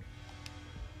what to do.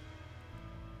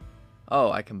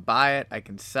 Oh, I can buy it. I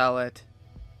can sell it.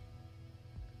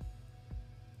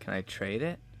 Can I trade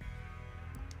it?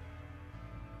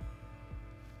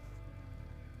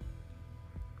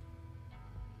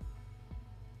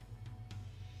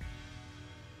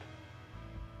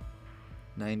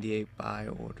 $98 buy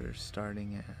orders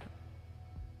starting at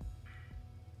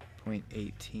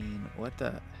 0.18. What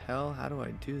the hell? How do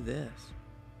I do this?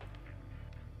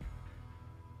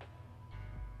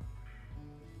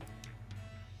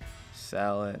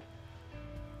 Sell it.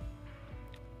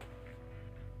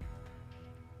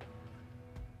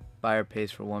 Buyer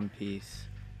pays for one piece.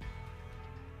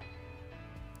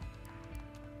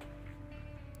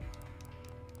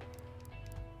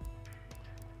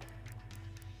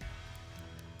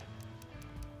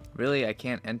 Really? I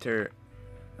can't enter.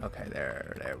 Okay,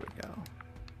 there we go.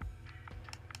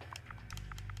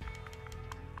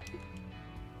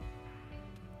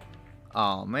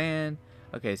 Oh man.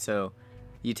 Okay, so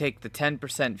you take the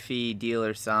 10% fee,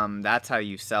 dealer sum. That's how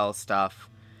you sell stuff.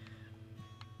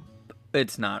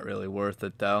 It's not really worth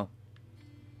it though.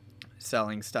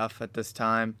 Selling stuff at this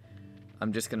time.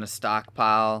 I'm just gonna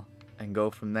stockpile and go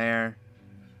from there.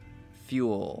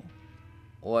 Fuel.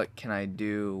 What can I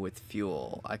do with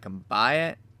fuel? I can buy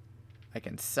it. I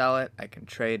can sell it. I can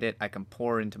trade it. I can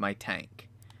pour into my tank.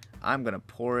 I'm gonna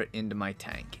pour it into my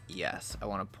tank. Yes, I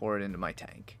want to pour it into my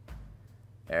tank.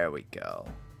 There we go.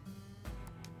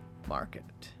 Market.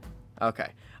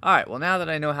 Okay. Alright, well now that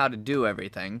I know how to do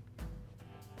everything,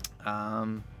 I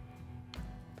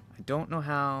don't know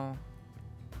how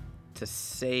to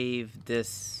save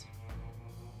this.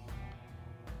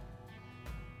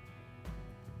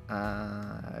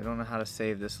 I don't know how to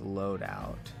save this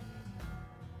loadout.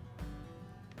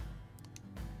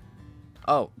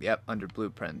 Oh, yep, under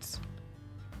blueprints.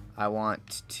 I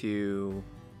want to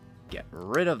get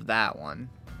rid of that one.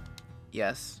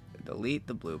 Yes, delete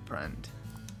the blueprint.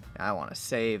 I want to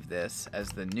save this as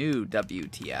the new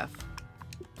WTF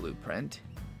blueprint.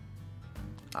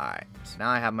 Alright, so now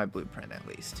I have my blueprint at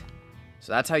least.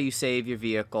 So that's how you save your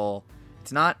vehicle.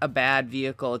 It's not a bad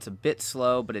vehicle. It's a bit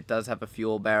slow, but it does have a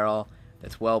fuel barrel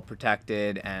that's well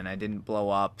protected, and I didn't blow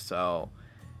up, so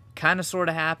kind of sort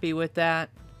of happy with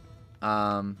that.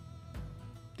 The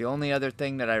only other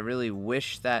thing that I really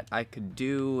wish that I could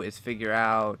do is figure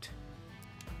out...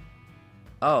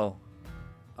 Oh,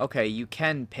 okay, you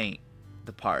can paint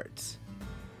the parts.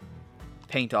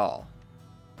 Paint all.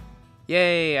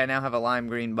 Yay, I now have a lime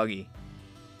green buggy.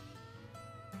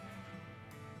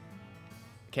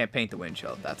 Can't paint the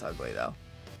windshield. That's ugly, though.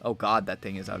 Oh, God, that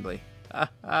thing is ugly.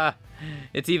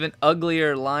 It's even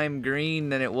uglier lime green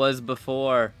than it was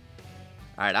before.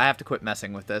 Alright, I have to quit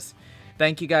messing with this.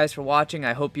 Thank you guys for watching.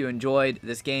 I hope you enjoyed.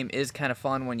 This game is kind of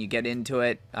fun when you get into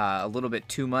it. A little bit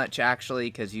too much, actually,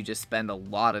 because you just spend a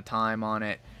lot of time on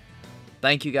it.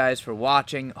 Thank you guys for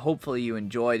watching. Hopefully you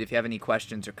enjoyed. If you have any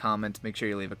questions or comments, make sure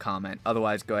you leave a comment.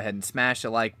 Otherwise, go ahead and smash the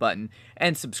like button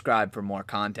and subscribe for more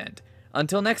content.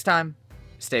 Until next time,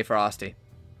 stay frosty.